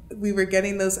though we were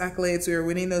getting those accolades, we were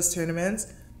winning those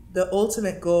tournaments, the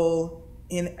ultimate goal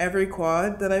in every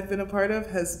quad that I've been a part of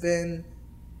has been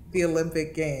the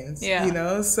Olympic Games, you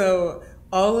know? So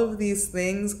all of these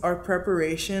things are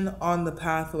preparation on the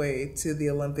pathway to the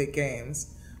Olympic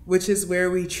Games, which is where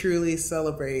we truly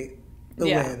celebrate the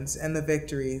wins and the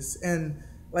victories. And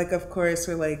like, of course,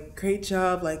 we're like, great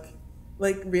job. Like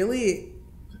really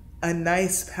a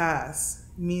nice pass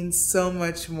means so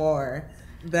much more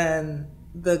than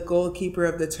the goalkeeper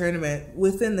of the tournament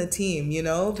within the team, you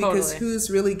know? Because who's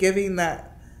really giving that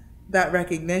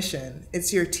recognition?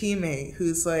 It's your teammate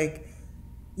who's like,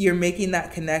 you're making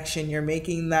that connection, you're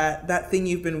making that thing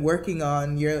you've been working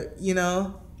on, you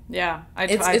know? Yeah.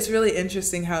 It's really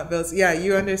interesting how it builds. Yeah,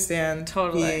 you understand.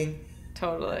 Totally.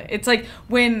 It's like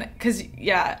because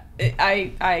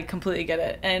I completely get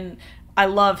it. And I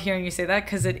love hearing you say that,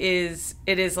 because it is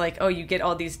like, oh, you get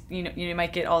all these, you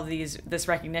might get all this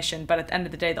recognition, but at the end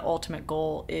of the day, the ultimate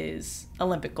goal is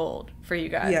Olympic gold for you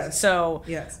guys. Yes. So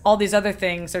all these other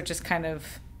things are just kind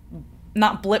of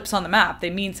not blips on the map. They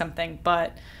mean something,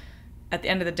 but at the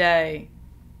end of the day,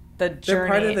 they're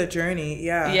part of the journey.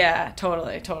 Yeah,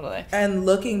 totally. And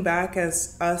looking back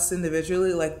as us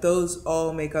individually, like those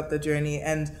all make up the journey,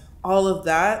 and all of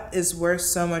that is worth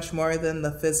so much more than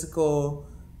the physical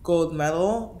gold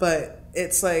medal. But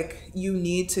it's like you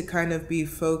need to kind of be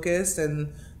focused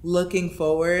and looking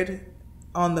forward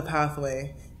on the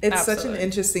pathway. It's Absolutely. such an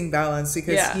interesting balance,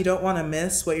 because you don't want to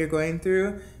miss what you're going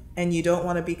through, and you don't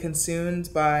want to be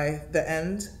consumed by the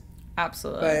end.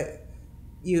 Absolutely. But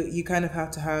you kind of have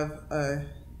to have a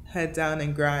head down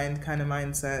and grind kind of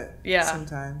mindset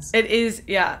sometimes. It is,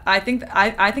 I think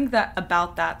that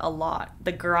about that a lot,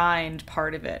 the grind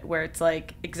part of it, where it's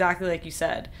like exactly like you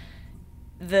said,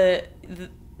 the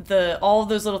all of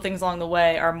those little things along the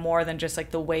way are more than just like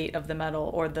the weight of the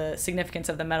medal or the significance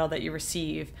of the medal that you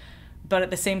receive. But at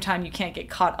the same time, you can't get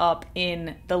caught up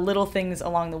in the little things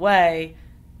along the way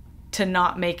to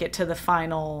not make it to the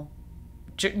final,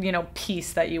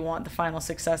 piece that you want, the final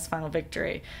success, final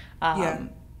victory.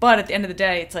 But at the end of the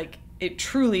day, it's like, it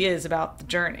truly is about the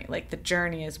journey. Like, the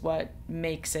journey is what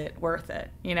makes it worth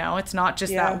it. It's not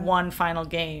just that one final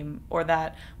game or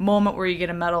that moment where you get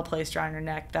a medal placed around your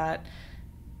neck that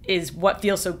is what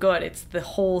feels so good. It's the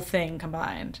whole thing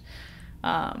combined.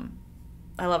 I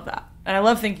love that. And I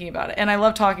love thinking about it. And I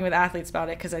love talking with athletes about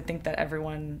it, because I think that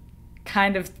everyone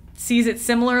kind of sees it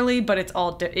similarly, but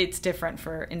it's different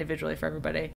individually for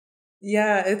everybody.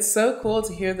 Yeah, it's so cool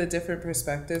to hear the different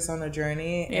perspectives on the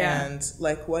journey and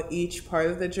like what each part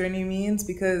of the journey means,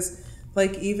 because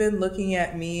like even looking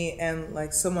at me and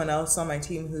like someone else on my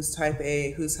team who's type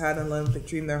A, who's had an Olympic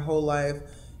dream their whole life,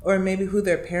 or maybe who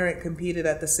their parent competed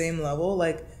at the same level,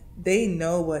 like they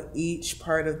know what each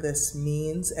part of this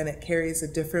means, and it carries a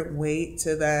different weight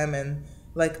to them. And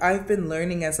like I've been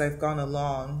learning as I've gone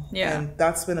along, and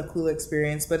that's been a cool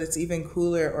experience. But it's even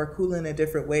cooler, or cool in a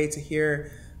different way, to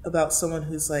hear about someone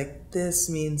who's like, this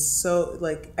means so,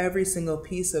 like every single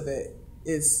piece of it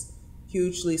is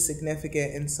hugely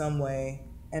significant in some way,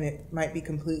 and it might be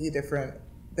completely different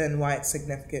than why it's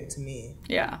significant to me.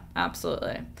 Yeah,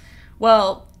 absolutely.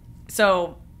 Well,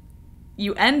 so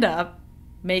you end up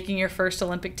making your first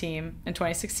Olympic team in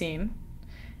 2016,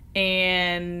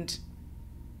 and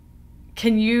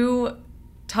can you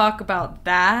talk about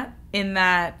that, in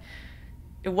that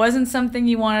it wasn't something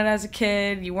you wanted as a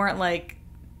kid? You weren't like,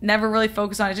 never really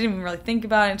focused on it, didn't even really think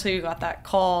about it until you got that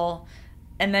call,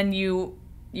 and then you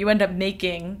end up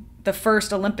making the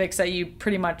first Olympics that you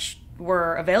pretty much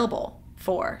were available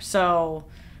for. So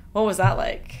what was that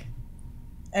like?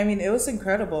 I mean, it was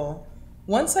incredible.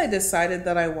 Once I decided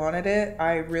that I wanted it,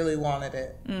 I really wanted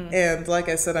it. And like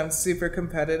I said, I'm super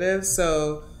competitive,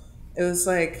 so it was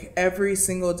like every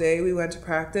single day we went to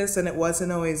practice, and it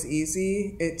wasn't always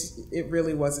easy. It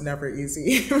really wasn't ever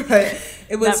easy, but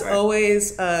it was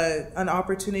always an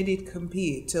opportunity to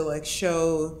compete, to like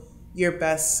show your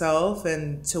best self,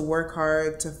 and to work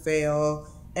hard, to fail,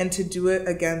 and to do it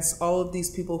against all of these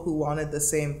people who wanted the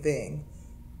same thing.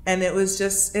 And it was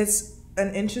just, it's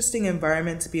an interesting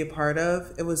environment to be a part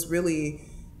of. It was really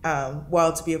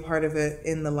wild to be a part of it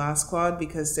in the last quad,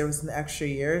 because there was an extra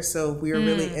year. So we were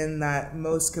really in that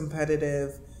most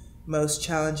competitive, most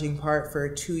challenging part for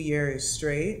 2 years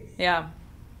straight. Yeah.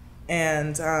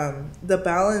 And the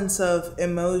balance of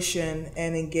emotion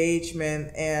and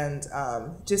engagement and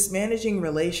just managing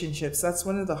relationships, that's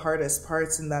one of the hardest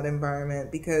parts in that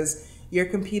environment, because you're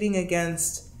competing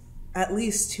against at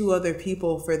least 2 other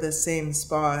people for the same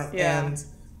spot. Yeah. And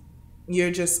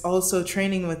you're just also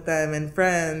training with them and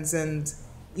friends, and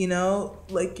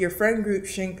like your friend group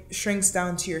shrinks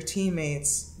down to your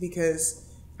teammates, because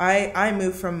I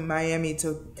moved from Miami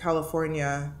to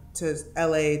California to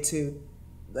LA to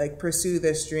like pursue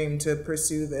this dream, to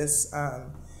pursue this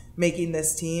making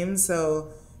this team.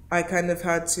 So I kind of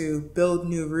had to build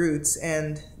new roots,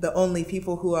 and the only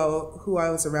people who I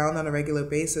was around on a regular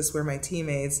basis were my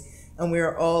teammates. And we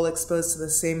were all exposed to the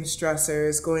same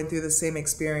stressors, going through the same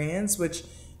experience, which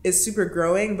is super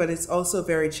growing, but it's also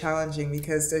very challenging,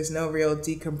 because there's no real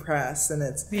decompress. And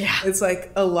it's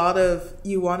like a lot of,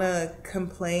 you want to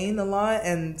complain a lot,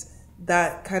 and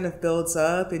that kind of builds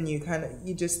up, and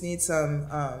you just need some,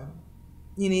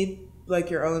 you need like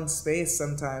your own space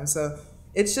sometimes. So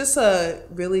it's just a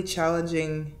really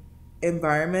challenging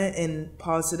environment in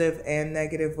positive and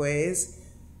negative ways.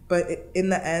 But in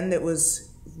the end, it was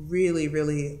really,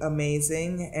 really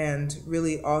amazing and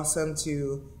really awesome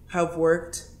to have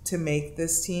worked to make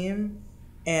this team,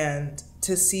 and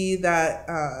to see that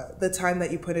the time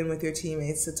that you put in with your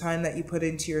teammates, the time that you put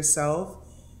into yourself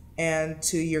and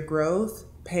to your growth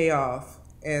pay off.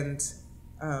 And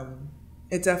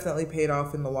it definitely paid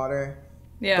off in the water.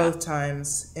 Yeah. Both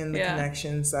times, in the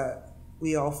connections that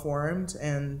we all formed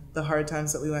and the hard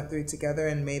times that we went through together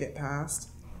and made it past.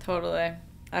 Totally.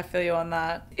 I feel you on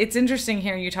that. It's interesting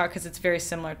hearing you talk because it's very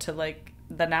similar to like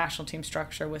the national team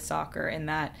structure with soccer in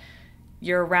that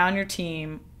you're around your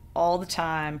team all the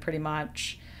time, pretty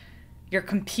much. You're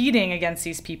competing against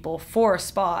these people for a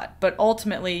spot, but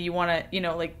ultimately you want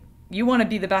to, you want to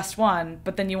be the best one,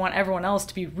 but then you want everyone else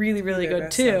to be really, really good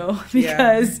too,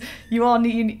 because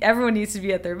everyone needs to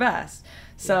be at their best.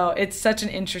 So it's such an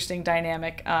interesting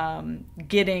dynamic,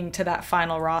 getting to that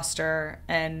final roster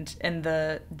and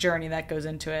the journey that goes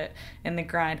into it and the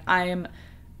grind. I am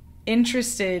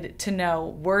interested to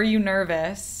know, were you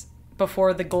nervous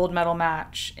before the gold medal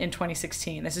match in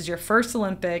 2016? This is your first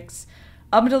Olympics.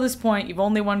 Up until this point, you've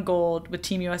only won gold with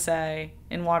Team USA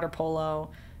in water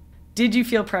polo. Did you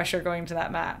feel pressure going to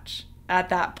that match at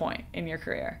that point in your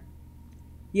career?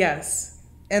 Yes.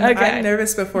 And I'm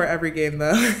nervous before every game,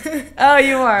 though. Oh,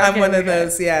 you are? I'm one of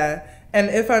those, yeah. And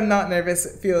if I'm not nervous,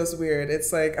 it feels weird.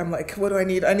 It's like, I'm like, what do I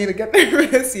need? I need to get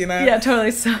nervous, Yeah,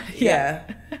 totally. So, yeah.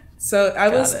 So I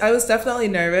was definitely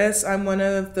nervous. I'm one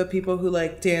of the people who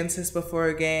like dances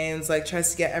before games, like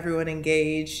tries to get everyone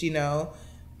engaged,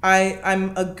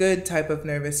 I'm a good type of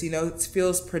nervous, it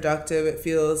feels productive. It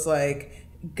feels like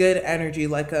good energy,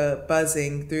 like a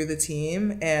buzzing through the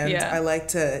team. And I like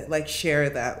to like share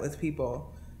that with people.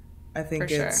 I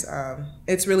think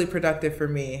it's really productive for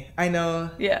me. I know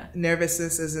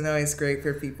nervousness isn't always great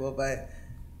for people, but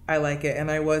I like it. And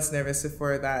I was nervous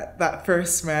before that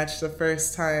first match, the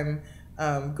first time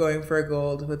going for a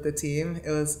gold with the team.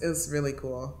 It was really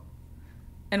cool.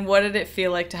 And what did it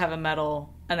feel like to have a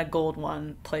medal and a gold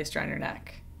one placed around your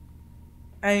neck?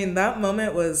 I mean, that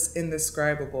moment was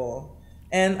indescribable.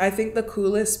 And I think the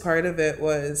coolest part of it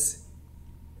was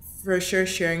for sure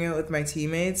sharing it with my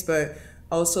teammates, but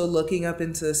also looking up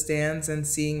into the stands and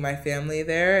seeing my family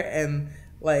there and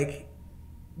like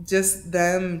just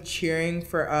them cheering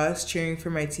for us, cheering for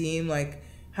my team, like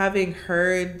having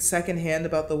heard secondhand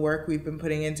about the work we've been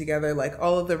putting in together, like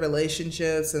all of the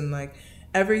relationships and like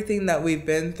everything that we've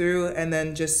been through, and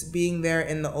then just being there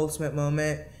in the ultimate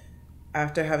moment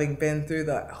after having been through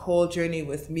the whole journey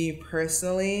with me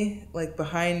personally, like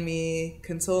behind me,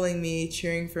 consoling me,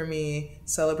 cheering for me,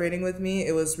 celebrating with me.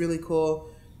 It was really cool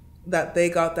that they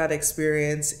got that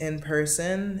experience in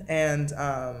person and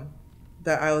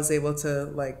that I was able to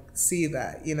like see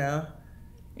that,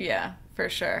 Yeah, for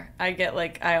sure.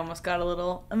 I almost got a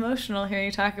little emotional hearing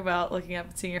you talk about looking up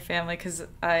and seeing your family, because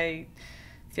I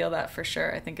feel that for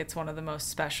sure. I think it's one of the most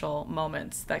special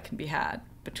moments that can be had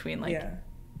between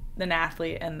an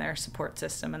athlete and their support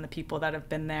system and the people that have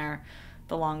been there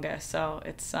the longest. So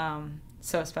it's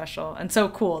so special and so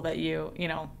cool that you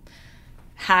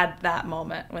had that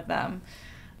moment with them.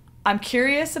 I'm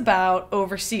curious about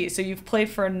overseas. So you've played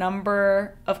for a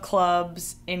number of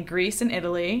clubs in Greece and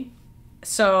Italy.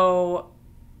 So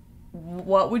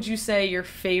what would you say your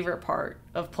favorite part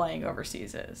of playing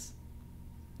overseas is?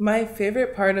 My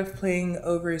favorite part of playing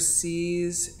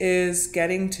overseas is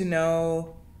getting to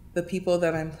know the people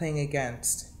that I'm playing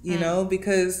against,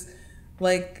 because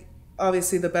like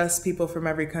obviously the best people from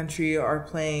every country are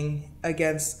playing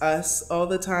against us all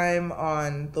the time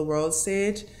on the world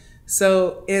stage.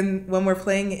 So when we're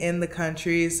playing in the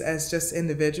countries as just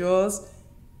individuals,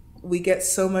 we get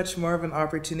so much more of an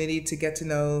opportunity to get to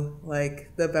know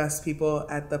like the best people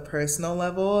at the personal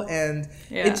level, and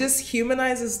it just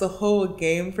humanizes the whole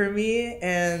game for me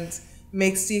and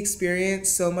makes the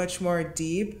experience so much more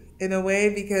deep in a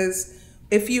way, because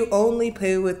if you only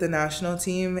play with the national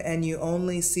team and you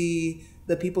only see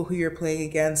the people who you're playing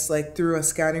against like through a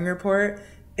scouting report,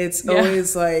 it's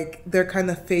always like they're kind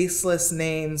of faceless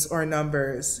names or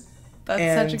numbers.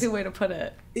 That's such a good way to put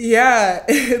it. Yeah,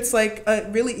 it's like a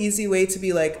really easy way to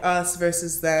be like us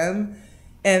versus them.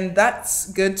 And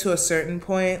that's good to a certain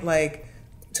point, like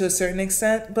to a certain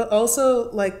extent, but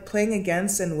also like playing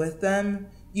against and with them,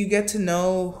 you get to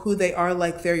know who they are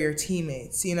like they're your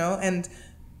teammates, and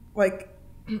like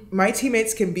my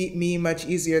teammates can beat me much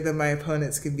easier than my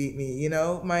opponents can beat me,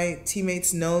 my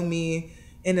teammates know me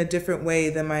in a different way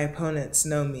than my opponents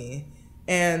know me.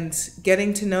 And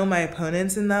getting to know my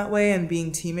opponents in that way and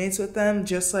being teammates with them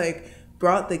just like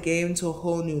brought the game to a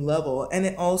whole new level. And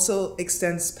it also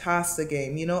extends past the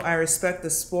game. I respect the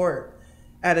sport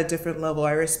at a different level.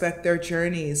 I respect their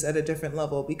journeys at a different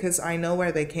level because I know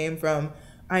where they came from.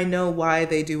 I know why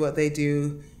they do what they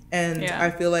do. And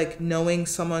I feel like knowing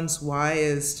someone's why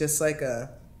is just like a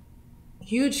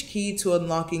huge key to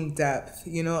unlocking depth,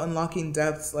 unlocking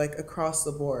depth like across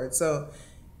the board. So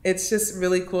it's just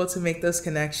really cool to make those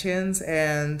connections.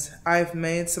 And I've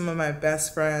made some of my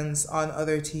best friends on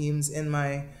other teams in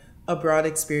my abroad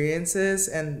experiences,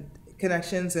 and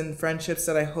connections and friendships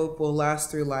that I hope will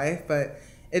last through life. But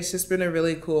it's just been a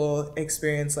really cool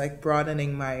experience, like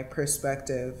broadening my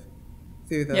perspective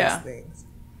through those things.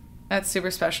 That's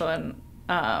super special. And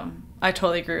I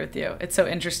totally agree with you. It's so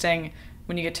interesting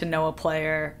when you get to know a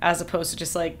player as opposed to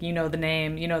just like, you know, the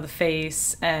name, you know, the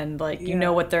face, and like, you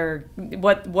know what their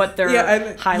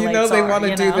highlights are. You know they want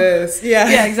to do this.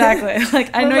 Yeah, exactly.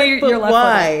 Like, I know you're left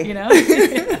why? with it, you know?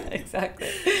 Yeah,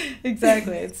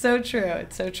 exactly. It's so true.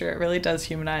 It's so true. It really does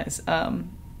humanize,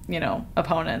 you know,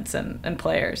 opponents and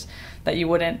players that you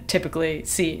wouldn't typically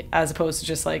see, as opposed to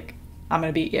just like, I'm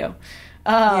going to beat you.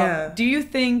 Do you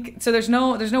think, so there's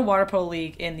no water polo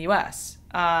league in the US,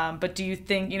 but do you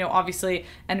think, you know, obviously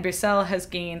NWSL has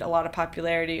gained a lot of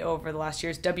popularity over the last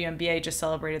years. WNBA just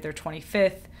celebrated their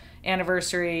 25th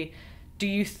anniversary. Do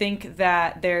you think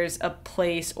that there's a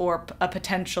place or a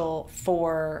potential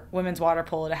for women's water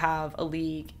polo to have a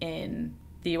league in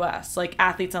the US? Like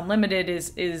Athletes Unlimited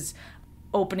is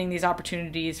opening these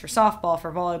opportunities for softball,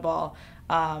 for volleyball.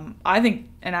 I think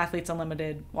an Athletes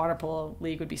Unlimited water polo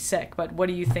league would be sick, but what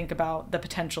do you think about the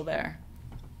potential there?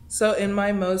 So in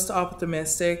my most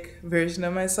optimistic version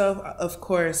of myself, of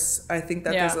course, I think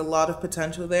that there's a lot of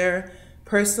potential there.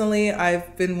 Personally,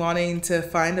 I've been wanting to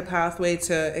find a pathway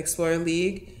to explore a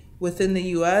league within the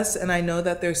US, and I know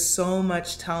that there's so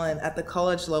much talent at the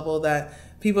college level that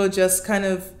people just kind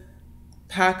of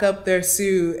pack up their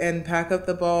suit and pack up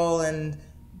the ball and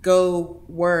go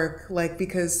work, like,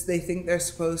 because they think they're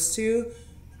supposed to.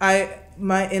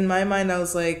 In my mind, I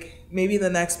was like, maybe the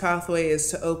next pathway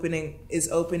is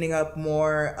opening up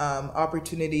more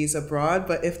opportunities abroad.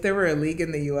 But if there were a league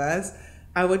in the US,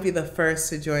 I would be the first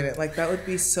to join it. Like, that would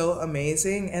be so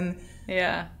amazing. And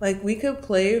like, we could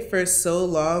play for so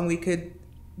long, we could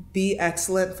be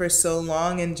excellent for so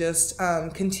long, and just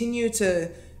continue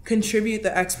to contribute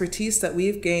the expertise that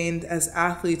we've gained as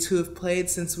athletes who have played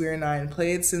since we were 9,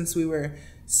 played since we were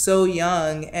so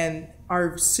young, and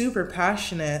are super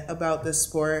passionate about this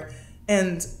sport.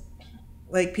 And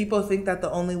like, people think that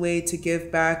the only way to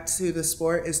give back to the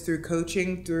sport is through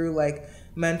coaching, through like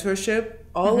mentorship.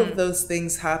 All of those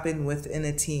things happen within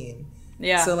a team.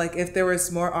 Yeah. So like, if there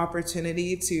was more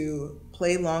opportunity to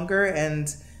play longer and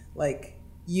like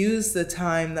use the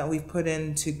time that we've put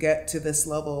in to get to this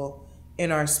level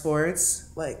in our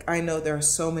sports, like, I know there are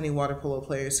so many water polo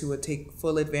players who would take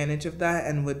full advantage of that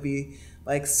and would be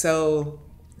like so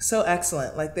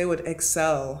excellent. Like, they would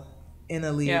excel in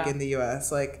a league in the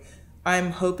US. Like,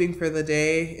 I'm hoping for the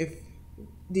day.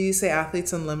 Do you say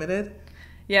Athletes Unlimited?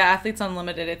 Yeah, Athletes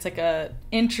Unlimited. It's like a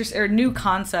new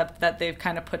concept that they've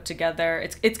kind of put together.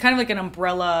 It's kind of like an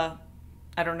umbrella,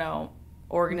 I don't know,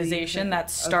 organization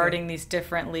that's starting these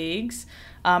different leagues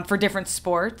for different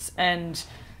sports, and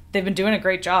they've been doing a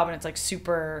great job, and it's like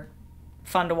super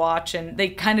fun to watch, and they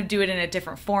kind of do it in a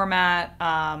different format,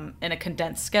 in a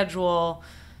condensed schedule.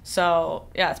 So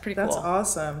yeah, it's pretty cool. That's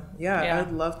awesome. Yeah,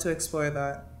 I'd love to explore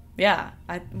that. Yeah,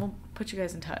 we'll put you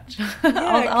guys in touch.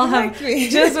 I'll have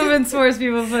just women's sports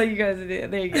people put you guys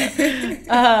in. There you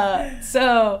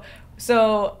go.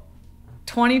 So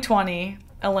 2020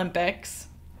 Olympics,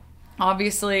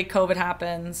 obviously COVID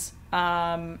happens.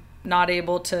 Not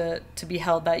able to be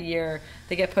held that year.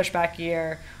 They get pushed back a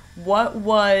year. What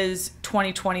was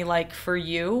 2020 like for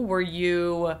you? Were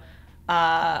you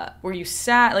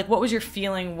sad? Like, what was your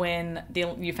feeling when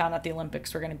you found out the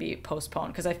Olympics were going to be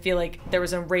postponed? Because I feel like there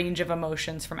was a range of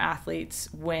emotions from athletes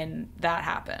when that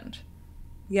happened.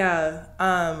 Yeah.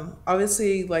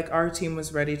 Obviously, like, our team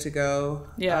was ready to go.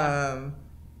 Yeah.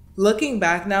 Looking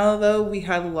back now, though, we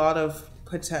had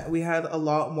a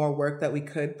lot more work that we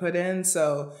could put in.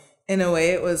 So in a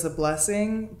way, it was a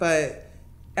blessing. But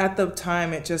at the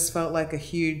time, it just felt like a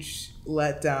huge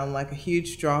letdown, like a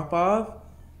huge drop off.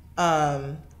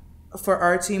 For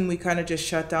our team, we kind of just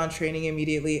shut down training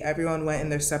immediately. Everyone went in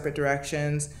their separate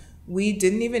directions. We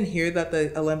didn't even hear that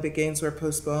the Olympic Games were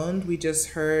postponed. We just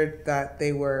heard that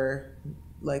they were,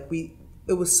 like,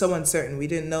 it was so uncertain. We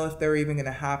didn't know if they were even going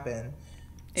to happen.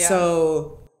 Yeah.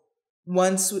 So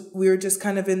once we were just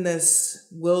kind of in this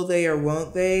will they or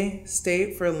won't they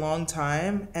state for a long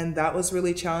time. And that was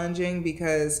really challenging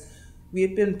because we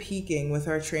had been peaking with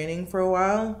our training for a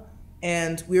while.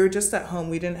 And we were just at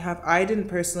home. I didn't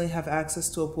personally have access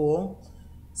to a pool.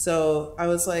 So I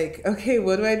was like, okay,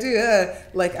 what do I do?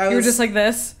 You were just like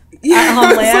this? At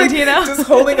home land, like, just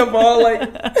holding a ball, like.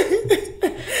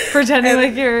 Pretending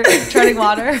like you're treading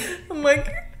water. I'm like,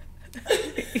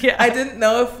 I didn't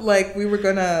know if, like, we were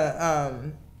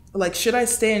gonna like, should I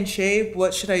stay in shape?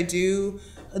 What should I do?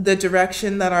 The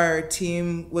direction that our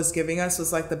team was giving us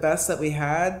was like the best that we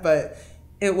had, but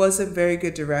it wasn't very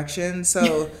good direction.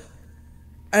 So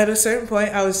at a certain point,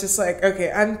 I was just like, okay,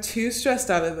 I'm too stressed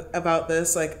out about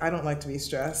this. Like, I don't like to be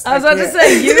stressed. I was about to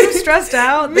say, you stressed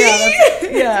out? Me?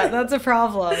 That's a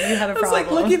problem. You had a problem. I was like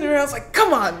looking around, I was like,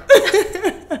 come on.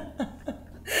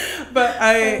 But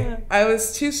I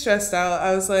was too stressed out.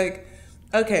 I was like,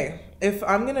 okay, if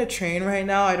I'm going to train right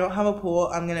now, I don't have a pool,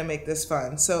 I'm going to make this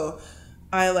fun. So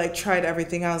I like tried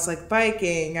everything. I was like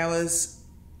biking. I was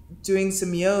doing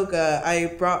some yoga.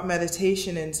 I brought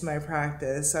meditation into my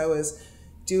practice. I was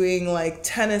doing like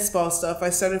tennis ball stuff. I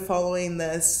started following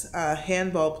this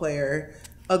handball player,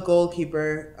 a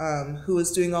goalkeeper, who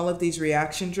was doing all of these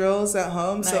reaction drills at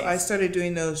home. Nice. So I started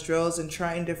doing those drills and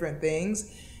trying different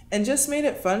things and just made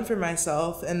it fun for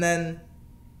myself. And then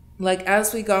like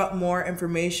as we got more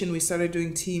information, we started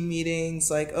doing team meetings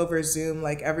like over Zoom,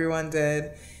 like everyone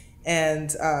did.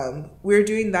 And we were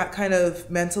doing that kind of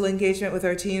mental engagement with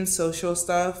our team, social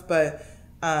stuff. But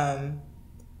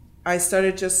I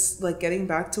started just like getting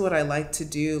back to what I like to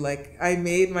do. Like I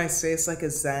made my space like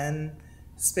a Zen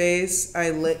space.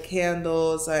 I lit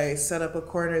candles. I set up a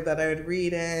corner that I would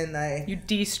read in. You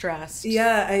de-stressed.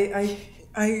 Yeah,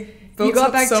 I built you got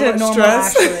up back so to much normal,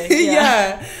 stress. actually.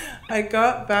 Yeah. I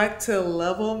got back to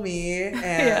level me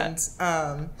and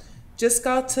just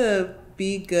got to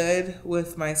be good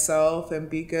with myself and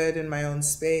be good in my own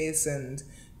space and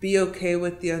be okay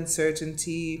with the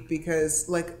uncertainty, because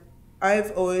like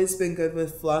I've always been good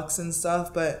with flux and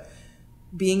stuff, but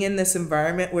being in this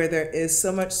environment where there is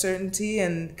so much certainty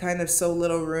and kind of so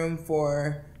little room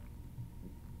for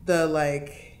the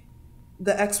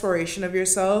exploration of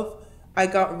yourself, I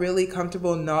got really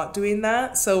comfortable not doing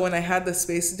that. So when I had the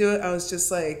space to do it, I was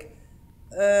just like,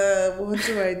 what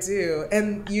do I do?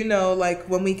 And you know, like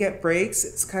when we get breaks,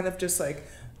 it's kind of just like,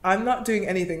 I'm not doing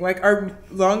anything. Like our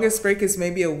longest break is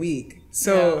maybe a week.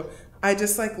 So I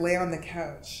just like lay on the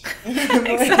couch.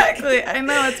 Exactly. I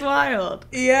know, it's wild.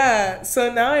 Yeah.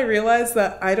 So now I realize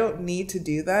that I don't need to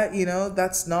do that. You know,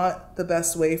 that's not the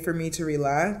best way for me to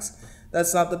relax.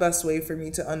 That's not the best way for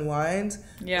me to unwind.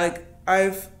 Yeah. Like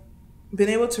I've been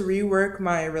able to rework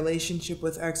my relationship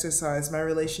with exercise, my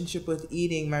relationship with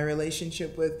eating, my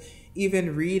relationship with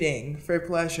even reading for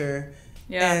pleasure.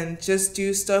 Yeah. And just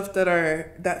do stuff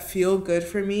that feel good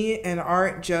for me and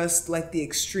aren't just like the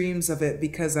extremes of it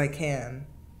because I can.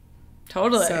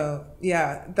 Totally. So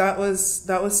yeah, that was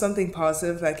something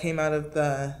positive that came out of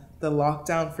the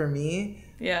lockdown for me.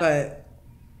 Yeah. But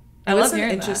I love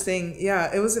hearing interesting, that.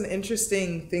 Yeah, it was an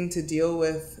interesting thing to deal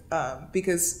with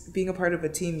because being a part of a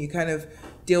team, you kind of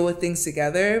deal with things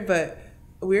together, but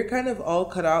we're kind of all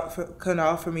cut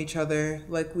off from each other.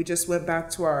 Like we just went back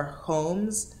to our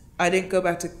homes. I didn't go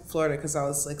back to Florida because I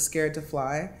was like scared to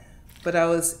fly, but I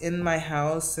was in my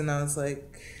house and I was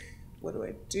like, what do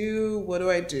I do? What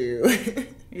do I do?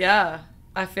 Yeah.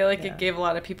 I feel like it gave a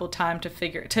lot of people time to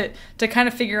kind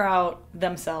of figure out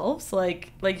themselves.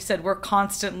 Like you said, we're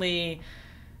constantly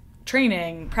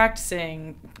training,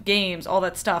 practicing, games, all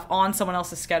that stuff on someone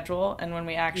else's schedule. And when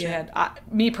we actually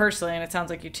me personally, and it sounds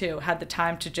like you too, had the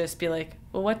time to just be like,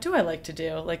 well, what do I like to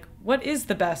do? Like, what is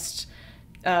the best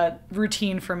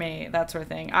routine for me? That sort of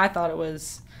thing. I thought it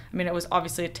was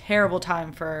obviously a terrible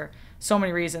time for so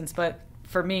many reasons, but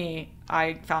for me,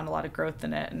 I found a lot of growth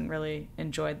in it and really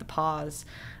enjoyed the pause.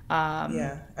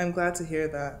 I'm glad to hear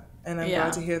that. And I'm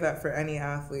glad to hear that for any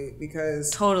athlete, because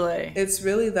totally, it's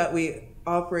really that we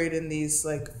operate in these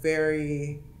like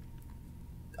very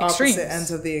extremes. Opposite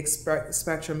ends of the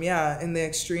spectrum. Yeah, in the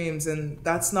extremes. And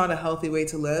that's not a healthy way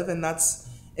to live. And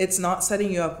it's not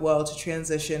setting you up well to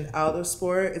transition out of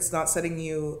sport. It's not setting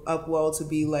you up well to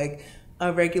be like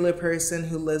a regular person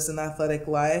who lives an athletic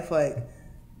life. Like,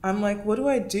 I'm like, what do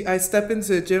I do? I step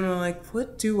into the gym and I'm like,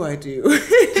 what do I do?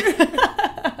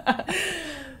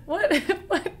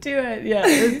 What do I? Yeah,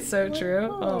 it's so true.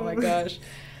 Oh my gosh.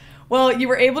 Well, you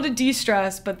were able to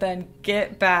de-stress, but then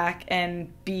get back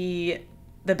and be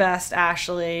the best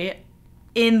Ashleigh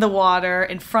in the water,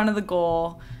 in front of the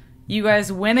goal. You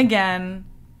guys win again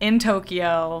in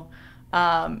Tokyo.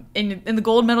 In the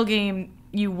gold medal game,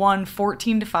 you won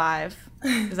 14-5.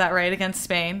 Is that right? Against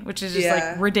Spain, which is just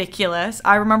like ridiculous.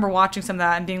 I remember watching some of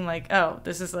that and being like, oh,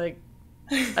 this is like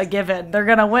a given. They're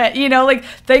going to win. You know, like,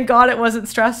 thank God it wasn't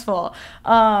stressful.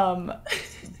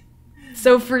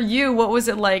 So for you, what was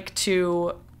it like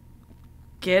to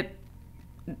get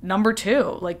number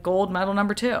 2, like gold medal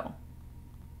number 2?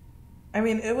 I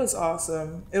mean, it was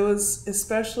awesome. It was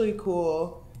especially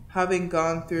cool having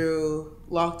gone through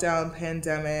lockdown,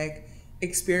 pandemic,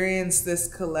 experience this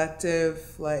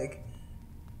collective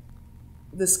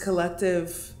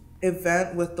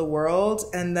event with the world,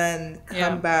 and then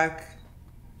come back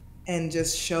and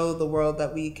just show the world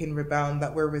that we can rebound,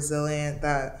 that we're resilient,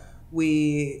 that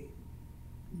we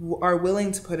are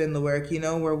willing to put in the work, you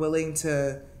know, we're willing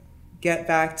to get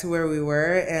back to where we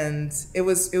were. And it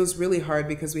was really hard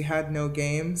because we had no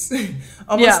games,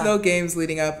 almost no games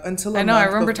leading up until I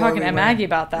remember talking to Maggie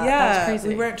about that. Yeah, that's crazy.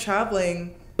 We weren't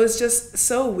traveling. It was just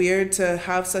so weird to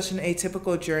have such an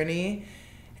atypical journey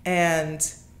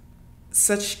and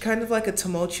such kind of like a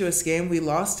tumultuous game. We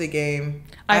lost a game.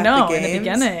 I know, in the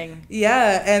beginning.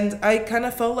 Yeah, and I kind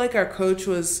of felt like our coach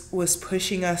was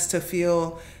pushing us to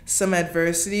feel some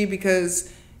adversity,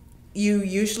 because you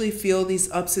usually feel these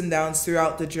ups and downs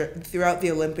throughout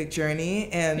the Olympic journey,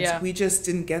 and we just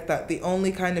didn't get that. The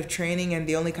only kind of training and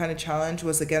the only kind of challenge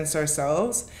was against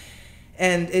ourselves,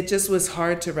 and it just was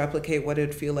hard to replicate what it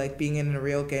would feel like being in a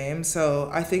real game. So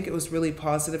I think it was really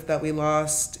positive that we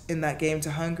lost in that game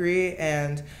to Hungary,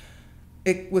 and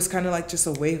it was kind of like just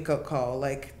a wake-up call.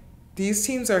 Like, these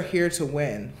teams are here to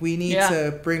win. We need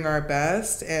to bring our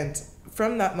best. And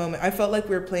from that moment, I felt like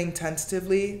we were playing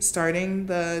tentatively starting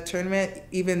the tournament,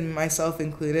 even myself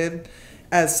included,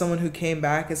 as someone who came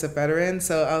back as a veteran.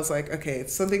 So I was like, okay,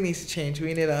 something needs to change.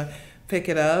 We need to pick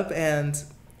it up. And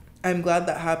I'm glad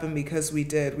that happened, because we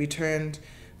did. We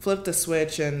flipped the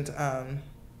switch, and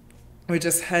we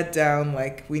just head down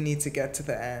like we need to get to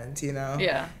the end, you know?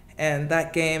 Yeah. And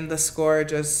that game, the score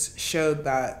just showed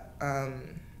that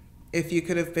if you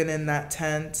could have been in that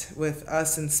tent with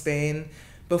us in Spain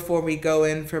before we go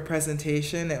in for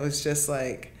presentation, it was just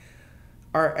like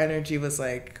our energy was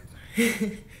like,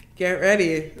 get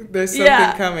ready. There's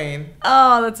something coming.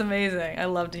 Oh, that's amazing. I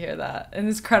love to hear that. And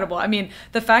it's incredible. I mean,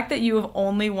 the fact that you have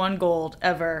only won gold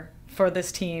ever for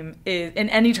this team is in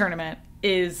any tournament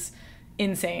is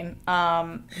insane.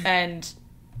 And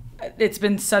it's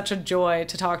been such a joy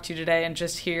to talk to you today and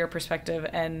just hear your perspective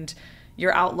and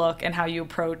your outlook and how you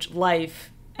approach life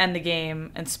and the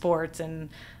game and sports. And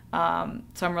so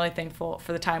I'm really thankful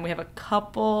for the time. We have a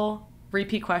couple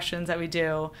repeat questions that we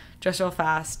do just real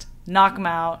fast. Knock them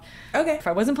out. Okay. If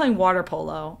I wasn't playing water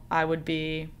polo, I would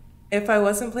be... If I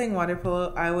wasn't playing water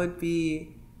polo, I would be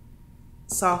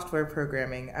software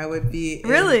programming. I would be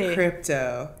in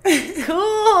crypto.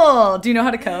 Cool. Do you know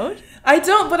how to code? I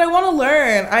don't, but I want to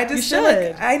learn. I just feel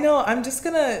like, I know, I'm just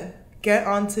going to get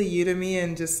onto Udemy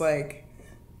and just like...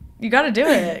 You got to do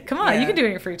it. Come on, you can do it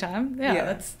in your free time.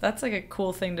 Yeah, that's like a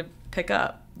cool thing to pick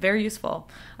up. Very useful.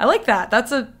 I like that.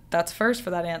 That's first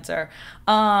for that answer.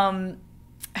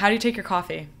 How do you take your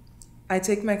coffee? I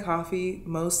take my coffee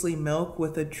mostly milk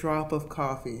with a drop of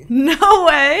coffee. No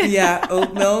way. Yeah,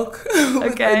 oat milk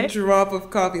with a drop of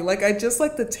coffee. Like, I just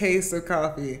like the taste of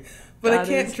coffee, but I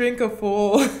can't drink a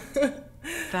full.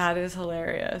 That is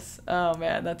hilarious. Oh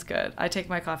man, that's good. I take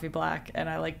my coffee black, and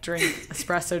I like drink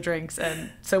espresso drinks,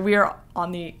 and so we are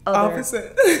on the other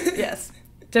opposite. Yes,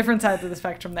 different sides of the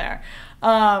spectrum there.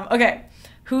 Okay,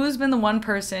 who's been the one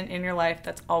person in your life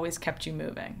that's always kept you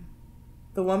moving?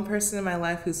 The one person in my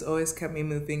life who's always kept me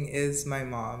moving is my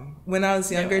mom. When I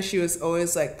was younger, she was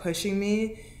always like pushing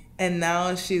me. And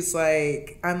now she's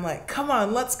like, I'm like, come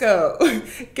on, let's go.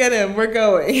 Get him, we're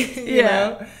going. you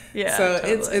know? Yeah. So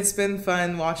totally. it's been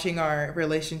fun watching our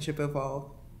relationship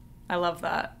evolve. I love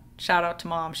that. Shout out to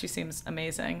mom. She seems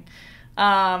amazing.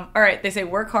 All right. They say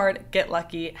work hard, get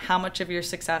lucky. How much of your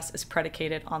success is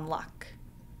predicated on luck?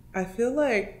 I feel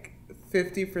like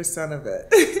 50% of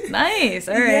it. Nice.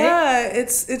 All right. Yeah,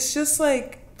 it's just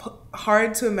like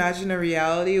hard to imagine a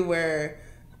reality where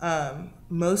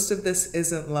most of this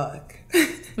isn't luck.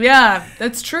 Yeah,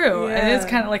 that's true. Yeah. It is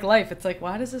kind of like life. It's like,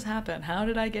 why does this happen? How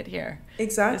did I get here?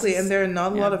 Exactly. And there are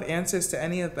not a lot of answers to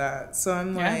any of that. So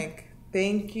I'm like,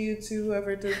 thank you to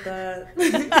whoever did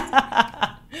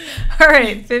that. All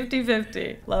right,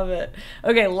 50-50. Love it.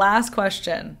 Okay, last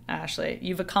question, Ashleigh.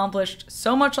 You've accomplished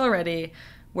so much already.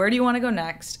 Where do you want to go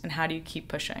next, and how do you keep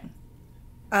pushing?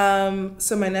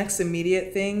 So my next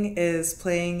immediate thing is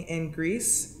playing in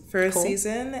Greece for a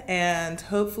season, and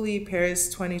hopefully Paris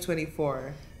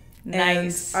 2024.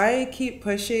 Nice. And I keep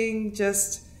pushing,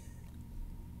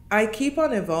 I keep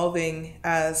on evolving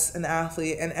as an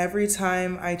athlete, and every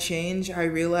time I change, I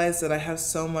realize that I have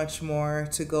so much more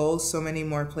to go, so many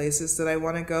more places that I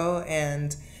want to go,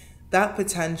 and that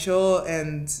potential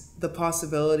and the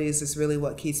possibilities is really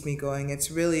what keeps me going.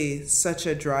 It's really such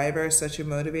a driver, such a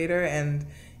motivator, and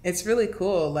it's really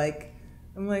cool. Like,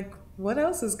 I'm like, what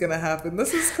else is gonna happen?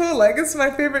 This is cool. Like, it's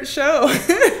my favorite show.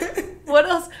 What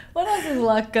else is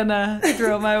luck gonna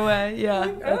throw my way? Yeah,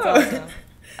 that's awesome.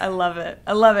 I love it.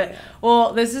 I love it.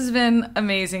 Well, this has been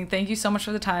amazing. Thank you so much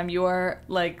for the time. You are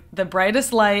like the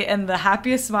brightest light and the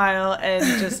happiest smile and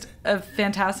just a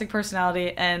fantastic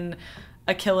personality and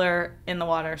a killer in the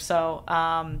water. So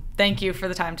thank you for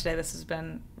the time today. This has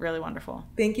been really wonderful.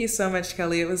 Thank you so much,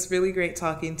 Kelley. It was really great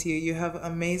talking to you. You have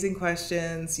amazing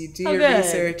questions. You do your good.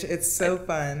 research. It's so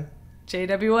fun.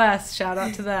 JWS, shout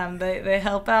out to them. They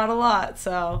help out a lot.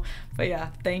 So, but yeah,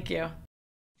 thank you.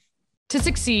 To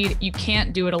succeed, you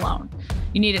can't do it alone.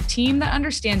 You need a team that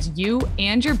understands you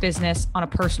and your business on a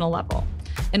personal level.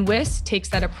 And WIS takes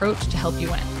that approach to help you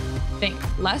win. Think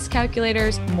less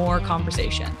calculators, more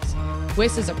conversations.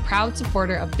 WIS is a proud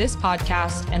supporter of this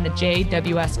podcast and the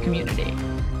JWS community.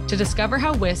 To discover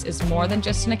how WIS is more than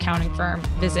just an accounting firm,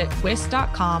 visit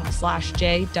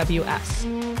wis.com/JWS.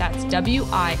 That's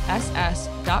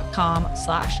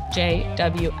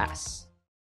WISS.com/JWS.